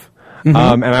BOF.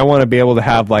 Mm-hmm. And I want to be able to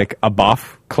have like a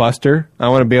BOF cluster. I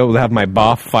want to be able to have my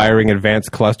BOF firing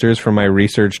advanced clusters from my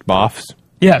researched BOFs.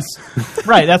 Yes,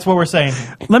 right. That's what we're saying.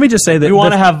 Let me just say that We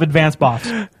want to have advanced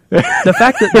BOFs. the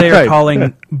fact that they are Right.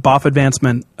 calling BOF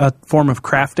advancement a form of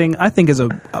crafting, I think is a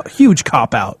huge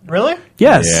cop out. Really?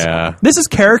 Yes. Yeah. This is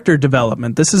character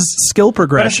development. This is skill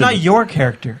progression. But it's not your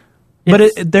character.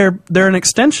 But they're an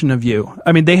extension of you.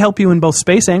 I mean, they help you in both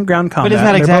space and ground combat. But isn't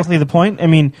that They're exactly the point? I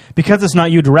mean, because it's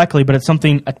not you directly, but it's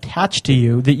something attached to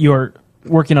you that you're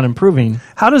working on improving.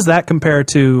 How does that compare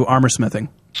to armor smithing?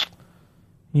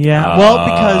 Yeah. Well,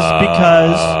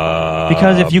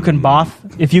 because if you can BOF,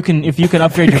 if you can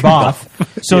upgrade your BOF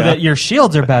so Yeah. that your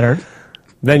shields are better.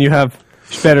 Then you have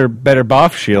better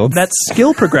BOF shields. That's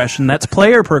skill progression. That's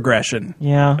player progression.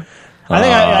 Yeah.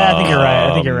 I think you're right.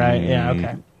 I think you're right. Yeah.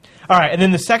 Okay. All right, and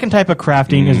then the second type of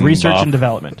crafting is research BOF. and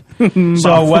development.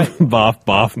 So what?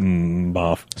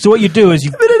 BOF. So what you do is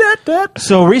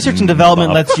So research and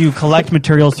development lets you collect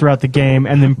materials throughout the game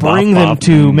and then bring them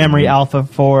to Memory Alpha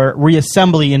for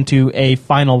reassembly into a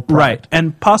final product. Right.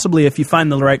 And possibly if you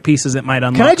find the right pieces, it might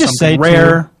unlock Can I just say something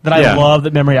rare. too, that I love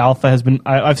that Memory Alpha has been...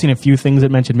 I've seen a few things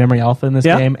that mention Memory Alpha in this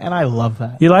Yeah? game, and I love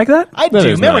that. You like that? I That do.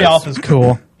 is Memory nice. Alpha's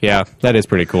cool. Yeah, that is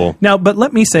pretty cool. Now, but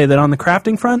let me say that on the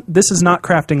crafting front, this is not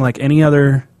crafting like any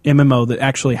other MMO that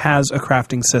actually has a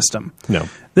crafting system. No.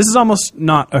 This is almost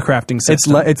not a crafting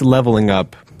system. It's leveling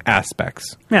up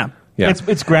aspects. Yeah. Yeah.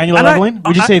 It's granular And I- leveling.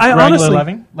 Would you say it's I granular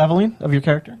honestly- leveling of your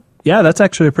character? Yeah, that's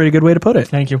actually a pretty good way to put it.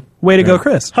 Thank you. Way to go,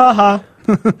 Chris. Ha ha.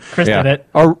 Chris did it.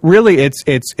 Or really,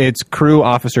 it's crew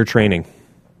officer training.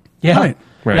 Yeah. Right.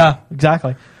 Right. Yeah,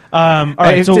 exactly. All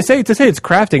right, so to say it's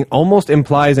crafting almost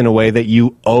implies in a way that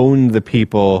you own the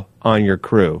people on your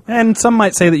crew. And some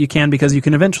might say that you can because you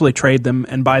can eventually trade them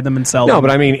and buy them and sell them. No,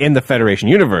 but I mean, in the Federation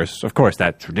universe, of course,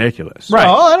 that's ridiculous. Right.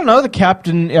 Oh, I don't know. The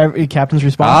captain's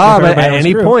responsible. Ah, for but everybody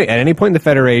else's crew. at any point in the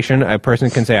Federation, a person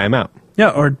can say, "I'm out."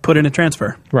 Yeah, or put in a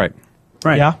transfer. Right.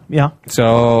 Right. Yeah.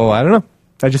 So I don't know.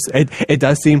 It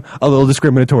does seem a little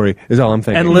discriminatory. Is all I'm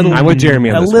thinking. And a little, I'm with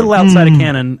Jeremy on a this little one. outside of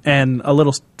canon and a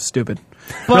little stupid.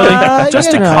 But, Just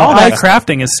you to know, call that I-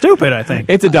 crafting is stupid, I think.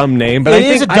 It's a dumb name, but It I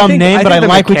think is a dumb name, but I the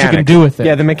like what you can do with it.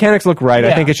 Yeah, the mechanics look right. I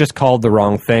Yeah. think it's just called the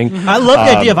wrong thing. I love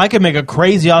the idea if I could make a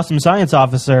crazy awesome science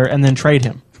officer and then trade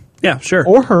him. Yeah, sure.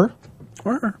 Or her.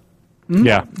 Or her.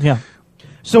 Yeah. Yeah.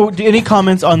 So, any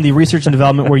comments on the research and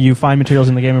development where you find materials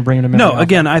in the game and bring them to memory? No,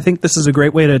 again, I think this is a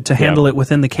great way to handle it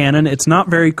within the canon. It's not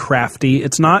very crafty.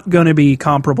 It's not going to be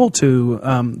comparable to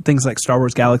things like Star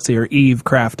Wars Galaxy or EVE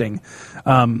crafting.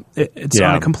 It's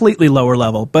on a completely lower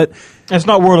level. But It's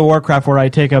not World of Warcraft where I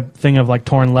take a thing of like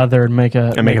torn leather and make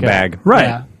a And make a bag. right.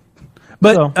 Yeah.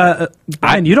 But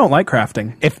Brian, you don't like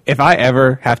crafting. If I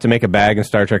ever have to make a bag in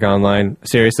Star Trek Online,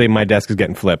 seriously, my desk is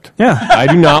getting flipped. Yeah. I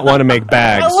do not want to make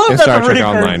bags in Star Trek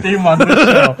Online. Theme on this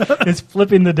show. It's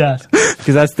flipping the desk.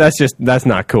 Because that's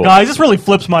not cool. Guys, this really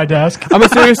flips my desk. I mean,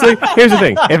 seriously, here's the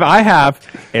thing. If I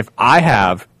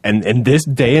have, and in this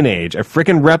day and age, a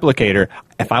freaking replicator,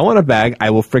 if I want a bag, I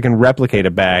will freaking replicate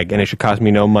a bag, and it should cost me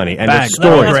no money. And Bag, it's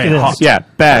storage. Earl Grey hot. Yeah,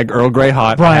 bag, Earl Grey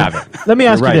hot, Brian, I have it. let me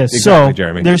ask You're you right, this. exactly, So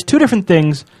Jeremy. there's two different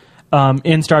things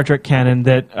in Star Trek canon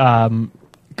that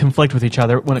conflict with each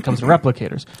other when it comes to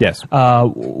replicators. Yes.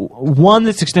 One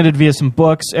that's extended via some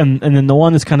books, and then the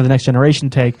one that's kind of the next generation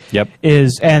take. Yep.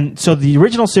 And so the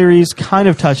original series kind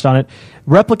of touched on it.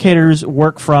 Replicators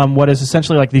work from what is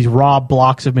essentially like these raw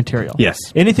blocks of material. Yes.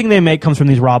 Anything they make comes from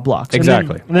these raw blocks.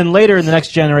 Exactly. And then later in the next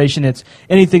generation, it's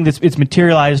anything it's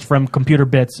materialized from computer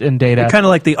bits and data. Kind of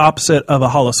like the opposite of a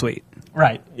holosuite.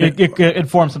 Right. It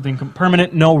forms something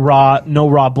permanent, no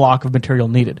raw block of material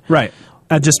needed. Right.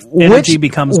 Just energy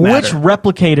becomes matter. Which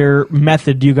replicator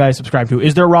method do you guys subscribe to?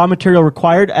 Is there raw material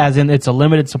required, as in it's a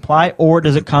limited supply, or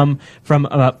does it come from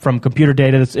computer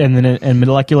data and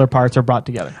molecular parts are brought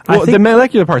together? Well, the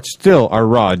molecular parts still are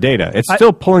raw data. It's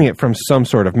still pulling it from some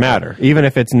sort of matter, even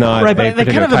if it's not Right, a but they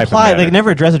particular kind of type imply, of matter. they never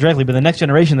address it directly, but the next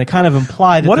generation, they kind of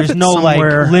imply that What if there's it's no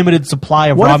limited supply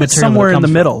of raw What material. if it's somewhere that in the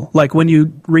comes middle? Like when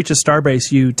you reach a starbase,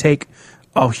 you take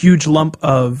a huge lump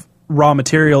of raw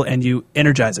material and you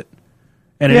energize it.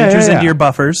 And it enters into your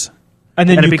buffers, and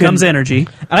then it becomes energy.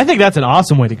 And I think that's an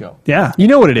awesome way to go. Yeah. You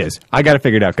know what it is? I got it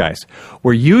figured out, guys.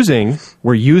 We're using.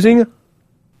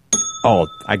 Oh,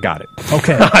 I got it.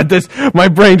 Okay. My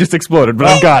brain just exploded, but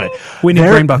I got it. We need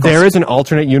brain buckles. There is an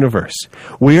alternate universe.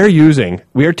 We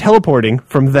are teleporting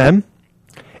from them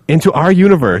into our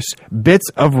universe bits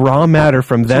of raw matter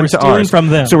from them to stealing ours. from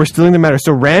them. So we're stealing the matter.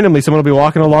 So randomly, someone will be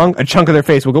walking along, a chunk of their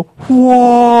face will go,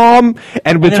 whoom,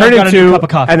 and we'll then turn I've got a new into, cup of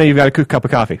coffee. and then you've got a cup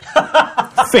of coffee.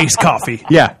 Face coffee.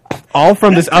 Yeah. All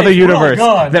from this other universe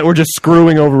God. that we're just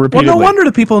screwing over Well, repeatedly. no wonder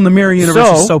the people in the mirror universe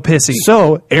are so pissy.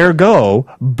 So, ergo,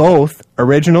 both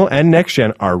original and next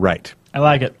gen are right. I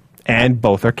like it. And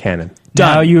both are canon.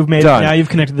 Now you've Done. Now you've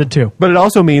connected the two. But it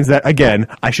also means that, again,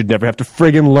 I should never have to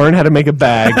friggin' learn how to make a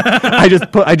bag. I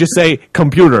just say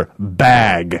computer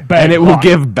bag and it will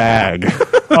give bag.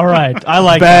 All right, I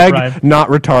like Bag, that, Brian. not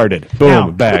retarded. Boom,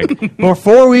 Now- bag.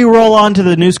 Before we roll on to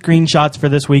the new screenshots for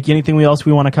this week, anything else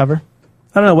we want to cover?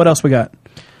 I don't know. What else we got?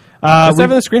 Let's have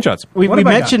the screenshots. We What have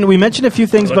I mentioned a few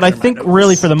things, but I think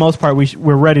really for the most part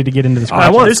we're ready to get into the screenshots. I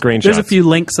want there's, screenshots. There's a few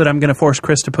links that I'm going to force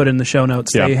Chris to put in the show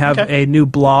notes. Yeah. They have Okay. a new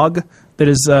blog that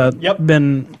has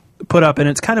been put up, and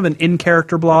it's kind of an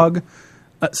in-character blog,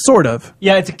 sort of.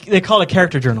 Yeah, they call it a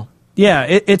character journal. Yeah,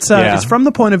 it's from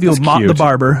the point of view of Mott the cute.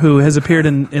 Barber, who has appeared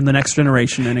in the Next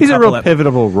Generation. And He's a real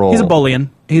pivotal role. He's a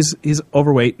bullion. He's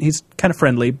overweight. He's kind of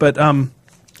friendly, but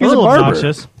He's a little barber.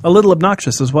 obnoxious. a little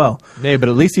obnoxious as well. Hey, but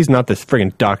at least he's not this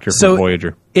friggin' doctor from So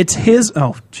Voyager. it's his.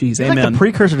 Oh, geez, He's amen. like the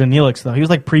precursor to Neelix, though. He was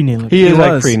like pre-Neelix. He is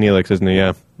like was. pre-Neelix, isn't he?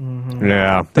 Yeah.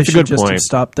 Yeah. They That's a should good just have point.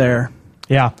 stopped there.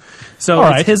 Yeah. So All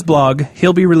it's right. his blog.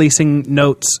 He'll be releasing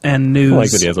notes and news. I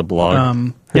like that he has a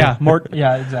blog. Yeah,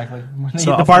 yeah, exactly. So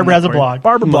The I'll barber find has that a for you. blog.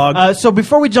 Barber blog. So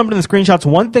before we jump into the screenshots,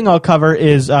 one thing I'll cover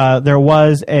is there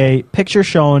was a picture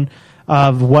shown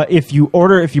of what if you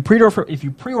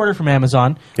pre-order from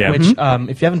Amazon, Yeah. which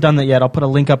if you haven't done that yet, I'll put a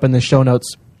link up in the show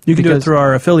notes. You can do it because- through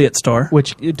our affiliate store.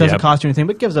 which it doesn't Yep. cost you anything,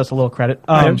 but gives us a little credit.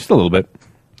 Yeah, just a little bit.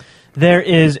 There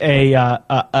is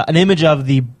an image of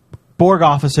the Borg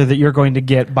officer that you're going to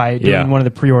get by doing Yeah. one of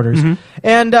the pre-orders.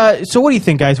 And so what do you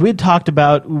think, guys? We had talked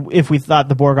about if we thought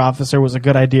the Borg officer was a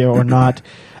good idea or not.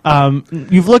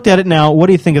 You've looked at it now. What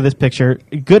do you think of this picture?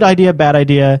 Good idea, bad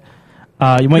idea?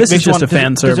 This is just a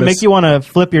fan Does it service. make you want to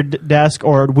flip your desk,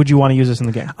 or would you want to use this in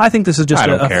the game? I think this is just I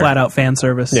don't a care. flat-out fan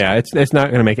service. Yeah, it's not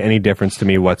going to make any difference to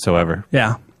me whatsoever.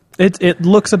 Yeah. It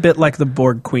looks a bit like the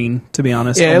Borg Queen, to be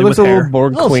honest. Yeah, it only looks a with little hair.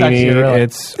 Borg A little Queenie. sexier, really.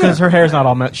 It's Because her hair's not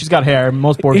all met. She's got hair.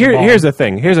 Most Borg. Here's the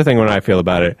thing. Here's the thing when I feel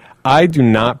about it. I do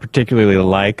not particularly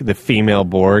like the female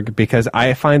Borg because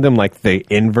I find them like the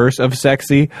inverse of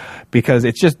sexy because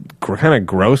it's just kind of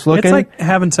gross looking. It's like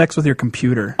having sex with your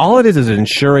computer. all it is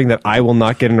ensuring that I will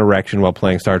not get an erection while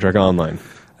playing Star Trek Online.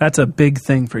 That's a big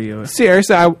thing for you.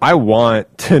 Seriously, I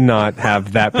want to not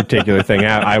have that particular thing.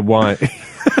 I want.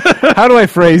 How do I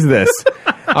phrase this?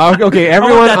 Okay,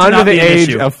 everyone that to under not the be an age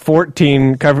issue. of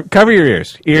 14, cover your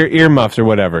ears, ear muffs or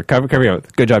whatever. Cover your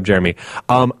mouth. Good job, Jeremy.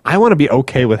 I want to be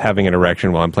okay with having an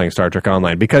erection while I'm playing Star Trek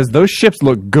Online because those ships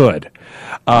look good,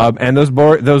 and those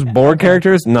Borg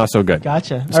characters not so good.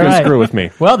 Gotcha. It's gonna screw with me.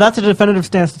 Well, that's a definitive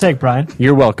stance to take, Brian.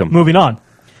 You're welcome. Moving on.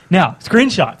 Now,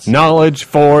 screenshots. Knowledge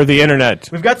for the internet.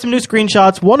 We've got some new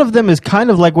screenshots. One of them is kind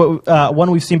of like what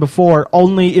one we've seen before,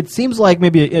 only it seems like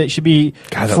maybe it should be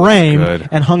framed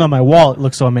and hung on my wall. It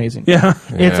looks so amazing. Yeah.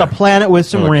 It's a planet with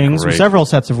some rings, several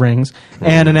sets of rings,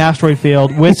 and an asteroid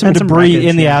field with some debris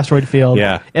in the asteroid field.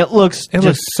 Yeah. It looks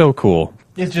so cool.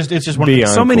 It's just one of the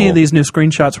so many of these new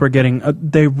screenshots we're getting,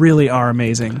 they really are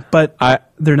amazing. But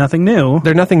they're nothing new.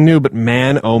 They're nothing new, but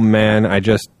man, oh man,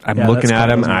 I'm looking at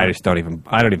them. I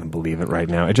don't even believe it right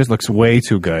now. It just looks way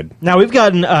too good. Now we've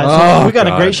gotten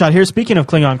a great shot here. Speaking of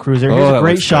Klingon cruiser, here's a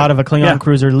great shot of a Klingon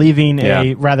cruiser leaving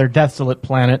a rather desolate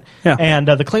planet. Yeah. And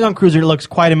the Klingon cruiser looks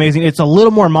quite amazing. It's a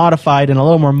little more modified and a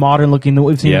little more modern looking than what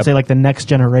we've seen in, say, like the Next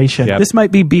Generation. Yep. This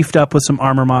might be beefed up with some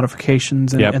armor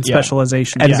modifications and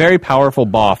specializations. And very powerful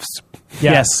buffs.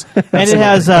 Yes. And it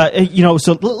has,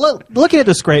 so looking at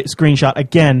the screenshot,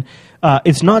 again,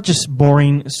 it's not just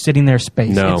boring sitting there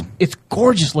space. No. It's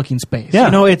gorgeous looking space. Yeah.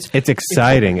 It's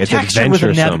exciting. It's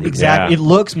adventuresome. Exactly. Yeah. It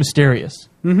looks mysterious.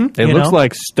 Mm-hmm. It looks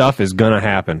like stuff is going to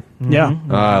happen. Yeah.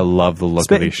 I love the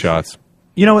look of these shots.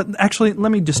 You know what? Actually,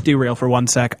 let me just derail for one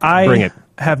sec. Bring it.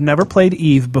 Have never played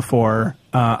Eve before.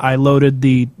 I loaded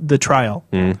the trial.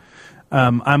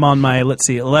 I'm on my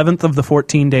 11th of the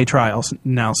 14-day trials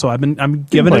now, so I'm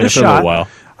giving it a shot. While.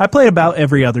 I play about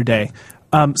every other day.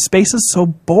 Space is so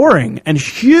boring and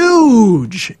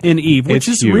huge in Eve, which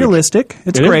is huge. Realistic.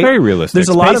 It's it great. Is very realistic. There's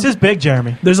a lot Space is big,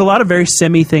 Jeremy. There's a lot of very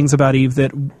semi things about Eve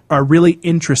that are really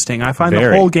interesting. I find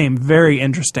the whole game very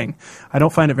interesting. I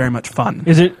don't find it very much fun.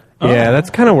 Is it? Yeah, that's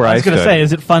kind of where I was going to say,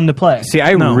 is it fun to play? See,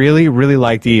 I really, really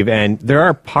liked Eve, and there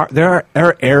are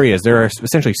areas, there are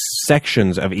essentially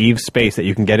sections of Eve space that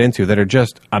you can get into that are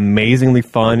just amazingly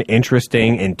fun,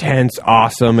 interesting, intense,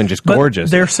 awesome, and just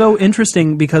gorgeous. They're so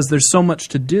interesting because there's so much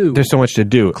to do. There's so much to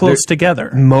do. Close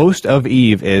together. Most of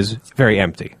Eve is very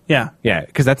empty. Yeah. Yeah,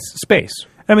 because that's space.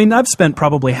 I mean, I've spent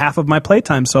probably half of my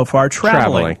playtime so far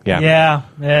traveling.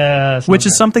 Yeah. Which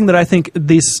is something that I think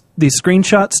these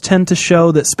screenshots tend to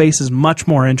show that space is much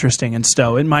more interesting in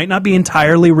STO. It might not be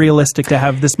entirely realistic to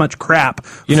have this much crap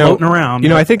floating around.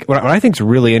 I think what I think is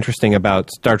really interesting about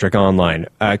Star Trek Online,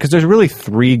 because there's really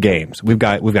 3 games. We've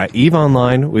got Eve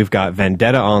Online, we've got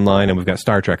Vendetta Online, and we've got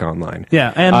Star Trek Online.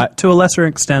 Yeah, and to a lesser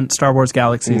extent, Star Wars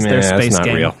Galaxies, their space that's not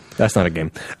game. Real. That's not a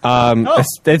game.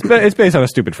 It's based on a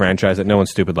stupid franchise that no one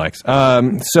stupid likes.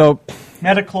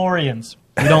 Metachlorians.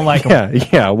 You don't like them.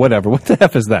 Yeah, whatever. What the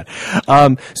F is that?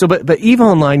 But EVE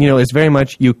Online, is very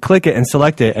much you click it and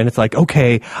select it, and it's like,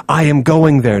 okay, I am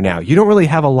going there now. You don't really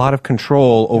have a lot of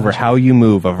control over how you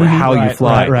move, over how you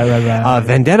fly. Right.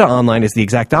 Vendetta Online is the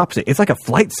exact opposite. It's like a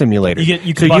flight simulator.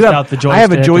 You can bust out the joystick. I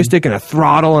have a joystick and a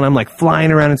throttle, and I'm like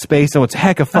flying around in space, so it's a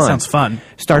heck of fun. That sounds fun.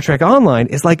 Star Trek Online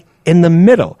is like in the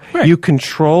middle. Right. You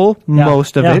control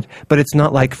most of it, but it's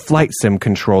not like flight sim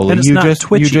controlling. And You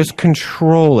just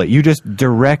control it. You just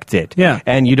direct it. Yeah.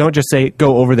 And you don't just say,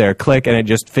 go over there, click, and it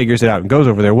just figures it out and goes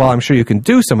over there. Well, I'm sure you can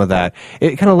do some of that.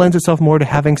 It kind of lends itself more to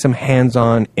having some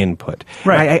hands-on input.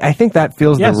 Right. I think that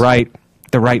feels the right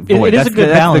void. It is a good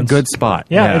balance. That's the good spot.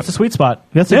 Yeah, it's a sweet spot.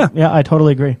 I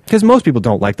totally agree. Because most people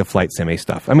don't like the flight simi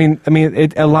stuff. I mean,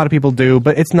 a lot of people do,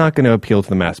 but it's not going to appeal to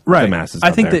the masses.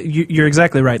 I think that you're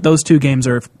exactly right. Those 2 games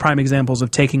are prime examles of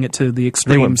taking it to the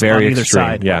extremes on either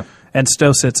side. Yeah. And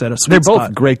STO sits at a sweet They're both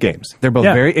spot. great games. They're both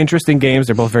very interesting games.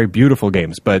 They're both very beautiful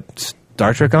games. But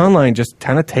Star Trek Online just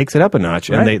kind of takes it up a notch,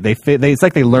 and it's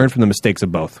like they learn from the mistakes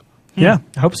of both. Yeah,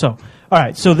 I hope so. All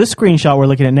right, so this screenshot we're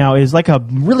looking at now is like a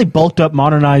really bulked up,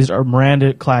 modernized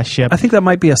Miranda-class ship. I think that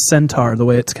might be a Centaur, the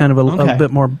way it's kind of a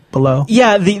bit more below.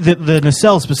 Yeah, the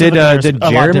nacelle specifically. Did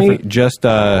Jeremy just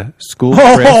school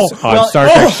Chris on Star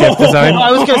Trek ship design?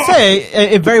 I was going to say,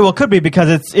 it very well could be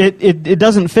because it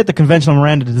doesn't fit the conventional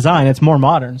Miranda design. It's more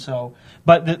modern, so...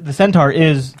 But the Centaur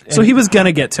is... So he was going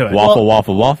to get to it. Waffle.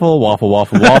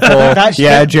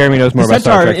 Yeah, Jeremy knows more about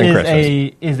Star Trek than Chris.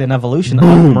 The Centaur is an evolution of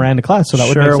the Miranda class, so that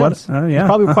would make sense. Yeah.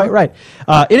 Probably quite right.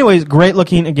 Anyways, great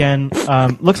looking again.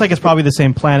 Looks like it's probably the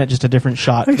same planet, just a different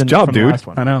shot. Nice job, from dude. The last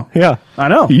one. I know. Yeah. I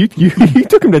know. You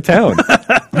took him to town.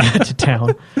 To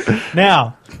town.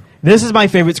 Now, this is my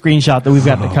favorite screenshot that we've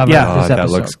got to cover. Yeah, this episode. that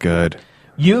looks good.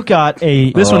 You've got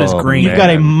a... This one is green. You've got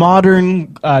a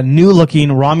modern, new-looking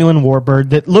Romulan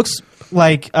warbird that looks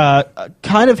like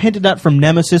kind of hinted at from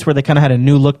Nemesis, where they kind of had a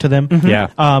new look to them. Mm-hmm. Yeah.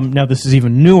 Now this is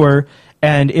even newer,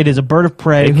 and it is a bird of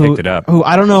prey They picked it up. who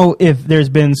I don't know if there's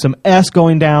been some S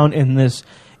going down in this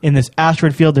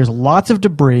asteroid field. There's lots of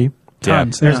debris.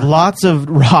 tons. There's lots of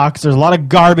rocks. There's a lot of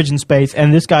garbage in space,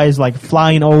 and this guy is like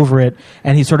flying over it,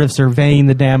 and he's sort of surveying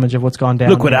the damage of what's gone down.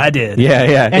 Look what I did.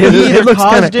 Yeah. And he either looks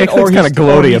caused it, or kind of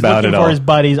gloaty he's about looking it for all. his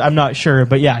buddies. I'm not sure,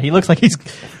 but yeah, he looks like he's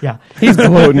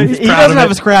gloating. he doesn't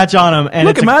have a scratch on him, and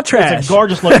Look at my trash. It's a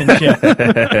gorgeous looking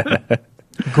ship.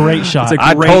 Great shot. It's a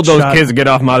I great told those shot. kids to get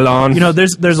off my lawn. You know,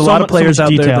 there's a So lot of much- so players much out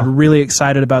there detail. that are really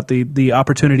excited about the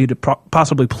opportunity to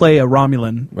possibly play a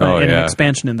Romulan in an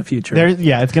expansion in the future. It's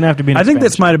going to have to be an I think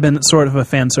this expansion. might have been sort of a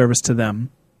fan service to them.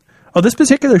 Oh, this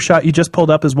particular shot you just pulled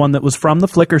up is one that was from the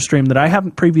Flickr stream that I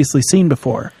haven't previously seen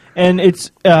before. And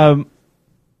it's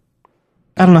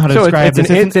I don't know how to so describe it's, this.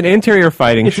 it's an interior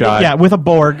fighting shot. Yeah, with a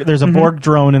Borg. There's a Borg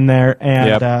drone in there, and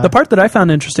Yep. The part that I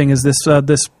found interesting is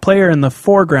this player in the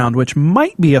foreground, which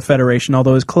might be a Federation,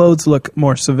 although his clothes look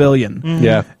more civilian.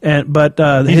 Yeah. But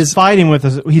he's fighting with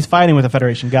a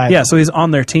Federation guy. yeah, so he's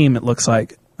on their team. It looks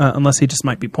like. Unless he just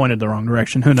might be pointed the wrong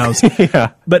direction, who knows?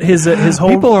 Yeah. But his whole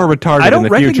People are retarded I don't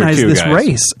in the future, recognize too, this guys.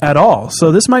 race at all.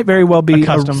 So this might very well be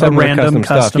Some a random stuff.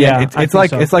 custom. Yeah, I it's think like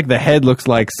so. it's like the head looks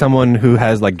like someone who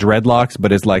has like dreadlocks,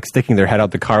 but is like sticking their head out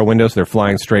the car window, so they're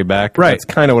flying straight back. Right. That's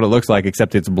kind of what it looks like,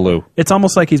 except it's blue. It's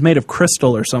almost like he's made of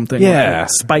crystal or something. Yeah. Like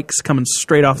spikes coming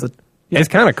straight off the. It's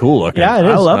kind of cool looking. Yeah, it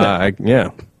is. I love it. Yeah.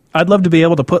 I'd love to be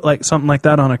able to put like something like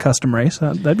that on a custom race.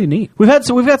 That'd be neat. We've got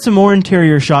some more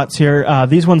interior shots here.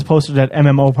 These ones posted at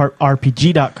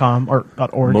mmorpg.com or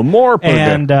 .org. Memorpg.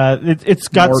 And it's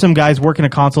got some guys working a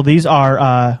console. These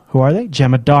are who are they?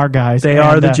 Jemadar guys. They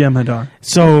are the Jemadar.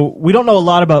 So we don't know a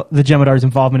lot about the Jemadar's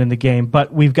involvement in the game,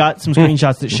 but we've got some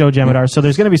screenshots that show Jemadar. So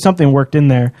there's going to be something worked in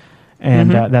there,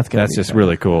 and that's going to That's just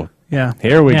really cool. Yeah.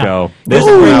 Here we Yeah. go. This is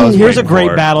Ooh, what I was here's a waiting great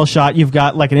for. battle shot. You've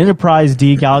got like an Enterprise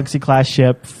D Galaxy class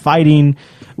ship fighting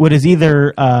what is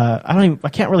either I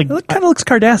can't really. It kind of looks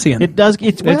Cardassian. It does.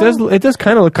 It does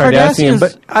kind of look Cardassian,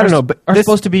 but I don't know. But are this,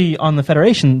 supposed to be on the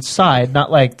Federation side, not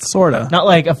like Sorta. not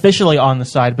like officially on the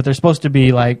side, but they're supposed to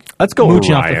be like Let's go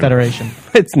mooching off the Orion. Federation.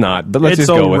 it's not. But let's It's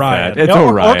just go with Orion. that. It's or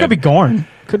Orion. it could be Gorn.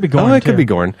 Could be Gorn. Oh, it too. could be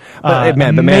Gorn. But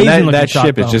man, amazing that looking ship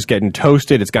shot, is though. just getting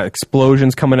toasted. It's got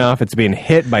explosions coming off. It's being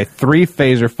hit by 3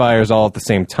 phaser fires all at the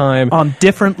same time. on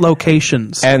different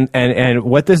locations. And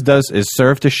what this does is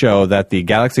serve to show that the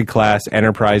Galaxy class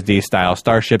Enterprise D style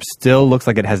starship still looks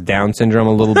like it has Down syndrome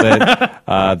a little bit.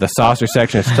 The saucer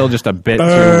section is still just a bit too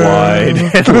wide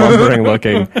and lumbering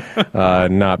looking.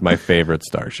 Not my favorite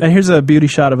starship. And here's a beauty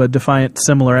shot of a Defiant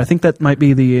similar. I think that might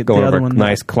be the Going other over one.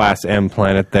 nice Class M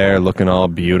planet there, looking all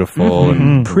beautiful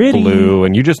and Pretty. blue,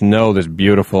 and you just know there's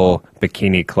beautiful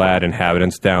bikini-clad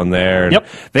inhabitants down there. And Yep.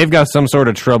 they've got some sort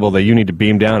of trouble that you need to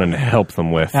beam down and help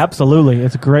them with. Absolutely,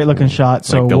 it's a great looking shot.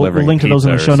 So we'll delivering link to those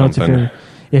in the pizza show or notes something.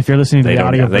 if you're listening to They the don't.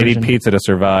 audio They version. need pizza to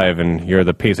survive, and you're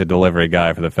the pizza delivery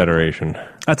guy for the Federation.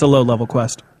 That's a low level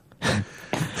quest.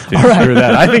 Dude, screw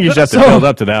that. I think you should have to build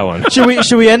up to that one.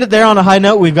 Should we end it there on a high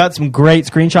note? We've got some great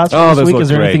screenshots for Oh, this this week. looks Is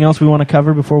there great. anything else we want to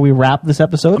cover before we wrap this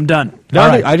episode? I'm done. No, All I,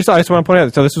 right. I just want to point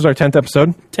out. So this was our 10th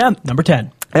episode. 10th. Number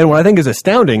 10. And what I think is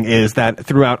astounding is that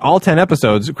throughout all 10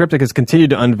 episodes, Cryptic has continued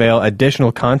to unveil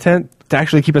additional content to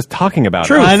actually keep us talking about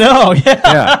it. I know. Yeah.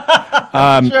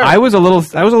 Yeah. Sure. I was a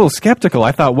little skeptical.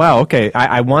 I thought, wow, okay,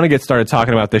 I want to get started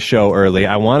talking about this show early.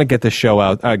 I want to get this show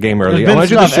out, game early. There's I been want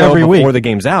to do the stuff show every before week. the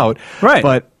game's out. Right.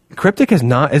 But Cryptic has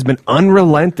been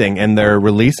unrelenting in their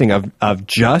releasing of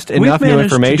just enough new managed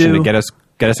to information to do- get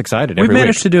us excited We've every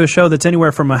managed week to do a show that's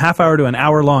anywhere from a half hour to an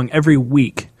hour long every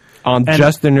week. on and-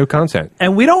 just the new content.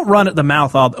 And we don't run at the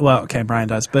mouth all. Well, okay, Brian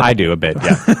does, but I do a bit,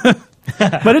 yeah.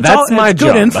 but it's That's all my it's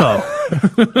good job.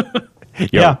 info.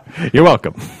 You're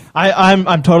welcome.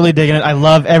 I'm totally digging it. I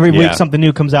love every week Yeah. something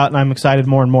new comes out, and I'm excited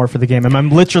more and more for the game. And I'm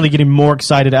literally getting more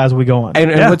excited as we go on. And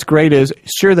Yeah. what's great is,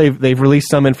 sure, they've released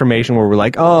some information where we're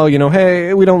like, oh,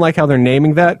 hey, we don't like how they're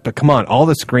naming that. But come on, all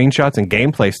the screenshots and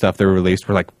gameplay stuff they released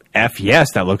were like, F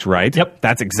yes, that looks right. Yep.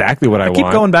 That's exactly what I Keep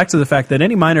want. going back to the fact that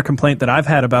any minor complaint that I've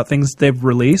had about things they've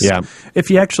released, Yeah. if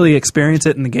you actually experience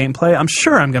it in the gameplay, I'm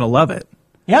sure I'm going to love it.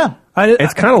 yeah.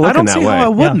 It's kinda I looking don't that see way. how I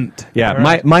wouldn't.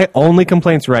 Yeah, my only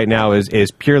complaints right now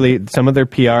is purely some of their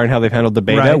PR and how they've handled the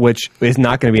beta, Right. which is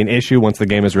not going to be an issue once the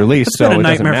game is released. It's so been a it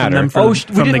doesn't nightmare from matter. them from- We the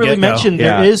didn't really get-go. mention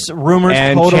there is rumors.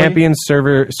 And totally, Champion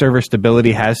server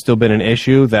stability has still been an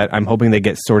issue that I'm hoping they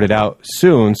get sorted out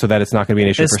soon, so that it's not going to be an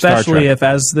issue for Star Especially Trek. if,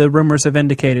 as the rumors have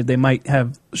indicated, they might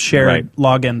have shared Right.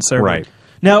 login server. Right.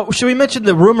 Now, should we mention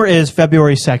the rumor is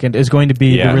February 2nd is going to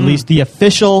be Yeah. the release, the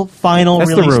official final That's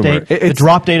the release rumor. date, the It's-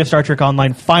 drop date of Star Trek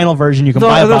Online final version. You can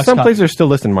buy a Though box some copy. places are still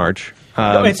listed March.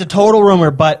 No, it's a total rumor,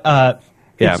 but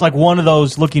Yeah. It's like one of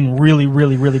those looking really,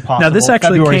 really, really possible. Now, this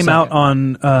actually February came 2nd. out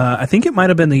on, I think it might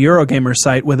have been the Eurogamer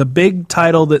site with a big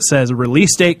title that says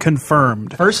release date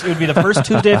confirmed. It would be the first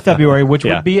Tuesday of February, which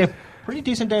Yeah. would be a pretty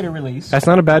decent day to release. That's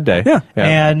not a bad day. Yeah.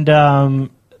 And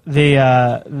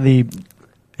the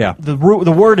Yeah. the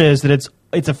word is that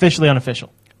it's officially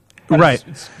unofficial. But Right.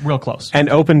 It's real close. And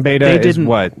open beta They is didn't-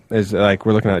 what? Is like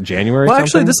we're looking at January? Well, something?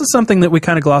 actually, this is something that we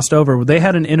kind of glossed over. They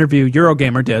had an interview,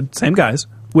 Eurogamer did, same guys,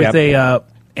 with Yep.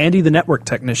 Andy the network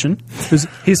technician.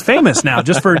 He's famous now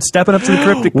just for stepping up to the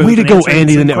Cryptic booth. Way to and go, answering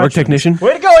Andy, the some network questions. technician.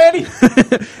 Way to go,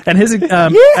 Andy! And his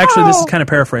actually, this is kind of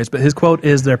paraphrased, but his quote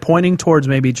is they're pointing towards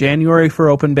maybe January for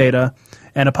open beta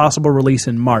and a possible release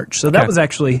in March. So that Okay. was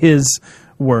actually his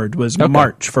word, was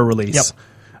March for release. Yep.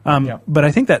 Yep. But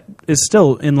I think that is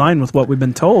still in line with what we've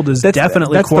been told is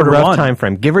definitely that's quarter the rough one. time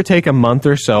frame. Give or take a month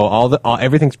or so.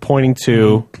 Everything's pointing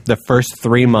to the first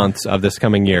 3 months of this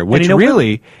coming year, which you know what?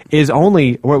 really is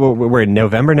only we're in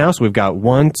November now, so we've got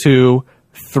 1, 2,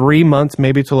 3 months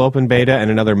maybe till open beta,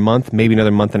 and another month, maybe another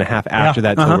month and a half after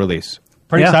that till release.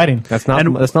 Pretty Yeah. exciting. That's not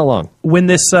And- that's not long. When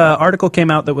this article came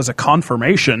out that was a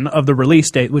confirmation of the release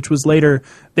date, which was later,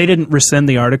 they didn't rescind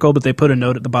the article, but they put a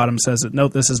note at the bottom that says that,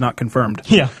 note, this is not confirmed.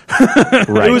 Yeah.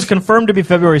 Right. It was confirmed to be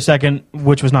February 2nd,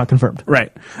 which was not confirmed.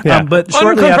 Right. Yeah. But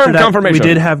shortly Unconfirmed after that, confirmation. we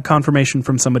did have confirmation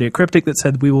from somebody at Cryptic that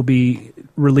said we will be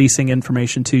releasing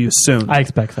information to you soon. I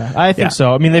expect that. I think Yeah.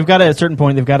 so. I mean, they've got to, at a certain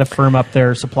point, they've got to firm up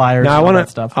their suppliers Now and I all want that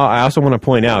stuff. I also want to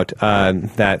point out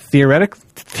that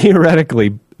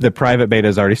theoretically the private beta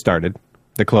has already started.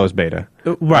 The closed beta.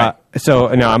 Right. So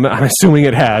now I'm assuming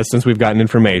it has, since we've gotten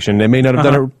information. They may not have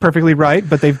done it perfectly right,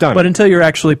 but they've done but it. until you're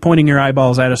actually pointing your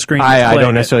eyeballs at a screen, I displaying don't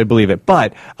it. necessarily believe it.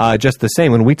 But just the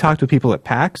same, when we talked to people at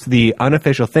PAX, the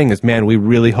unofficial thing is, man, we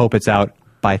really hope it's out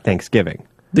by Thanksgiving.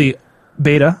 The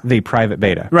beta. The private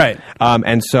beta. Right.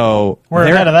 And so We're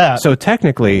they're- ahead of that. So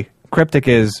technically, Cryptic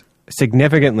is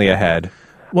significantly ahead.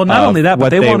 Well, not of only that, but what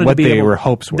they wanted to be able. their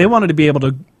hopes were. They wanted to be able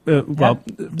to.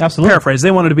 Absolutely. Paraphrase.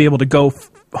 They wanted to be able to go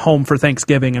home for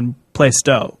Thanksgiving and play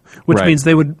Sto, which Right. means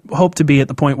they would hope to be at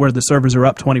the point where the servers are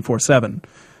up 24/7.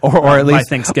 or at by least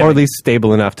Thanksgiving. or at least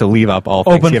stable enough to leave up all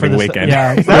Open for Thanksgiving this. weekend.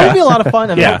 Yeah. That would be a lot of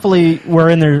fun, and Yeah. hopefully we're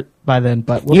in there by then.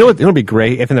 But we'll You know what? It'll be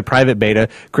great if in the private beta,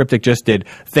 Cryptic just did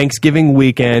Thanksgiving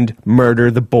weekend murder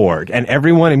the Borg, and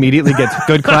everyone immediately gets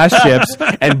good class ships,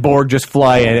 and Borg just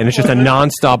fly in, and it's just a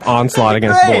nonstop onslaught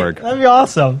against Great. Borg. That'd be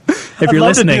awesome. If you're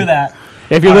listening. to do that.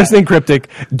 If you're listening, Cryptic,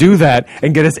 do that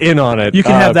and get us in on it. You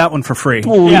can have that one for free.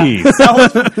 Please.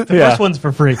 The Yeah. first one's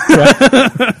for free. All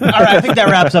right, I think that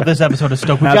wraps up this episode of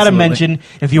Stoked. We've got to Absolutely. mention,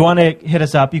 if you want to hit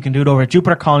us up, you can do it over at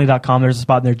JupiterColony.com. There's a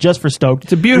spot in there just for Stoked.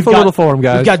 It's a beautiful We've got- little forum,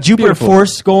 guys. We've got Jupiter Beautiful.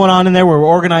 Force going on in there where we're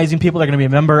organizing people that are going to be a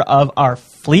member of our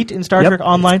fleet in Star Yep. Trek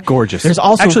Online. It's gorgeous. There's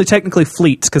also... Actually, technically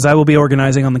fleets, because I will be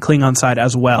organizing on the Klingon side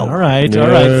as well. All right, Yeah.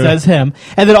 says him.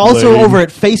 And then also Lame. over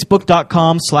at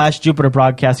Facebook.com/Jupiter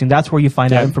Broadcasting. That's where you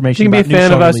find out information You can be a about new fan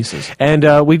show of us, releases.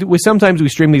 and we sometimes we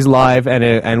stream these live,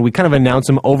 and we kind of announce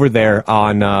them over there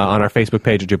on our Facebook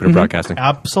page at Jupiter Broadcasting.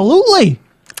 Absolutely.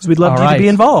 So we'd love All you right. to be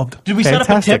involved. Did we set up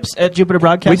Fantastic. the tips at Jupiter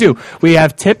Broadcasting? We do. We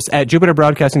have tips at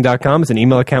JupiterBroadcasting.com. It's an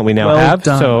email account we now Well have.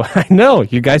 done. So I know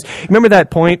you guys remember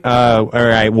that point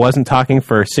where I wasn't talking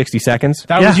for 60 seconds.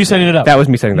 That Yeah. was you setting it up. That was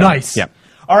me setting that up. Nice. Yeah.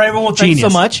 All right, everyone. Well, thanks so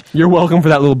Genius. much. You're welcome for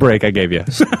that little break I gave you.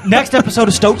 Next episode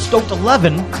of Stoked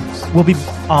 11 will be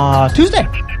Tuesday.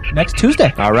 Next Tuesday.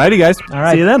 Alrighty, guys. All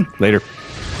right. See you then. Later.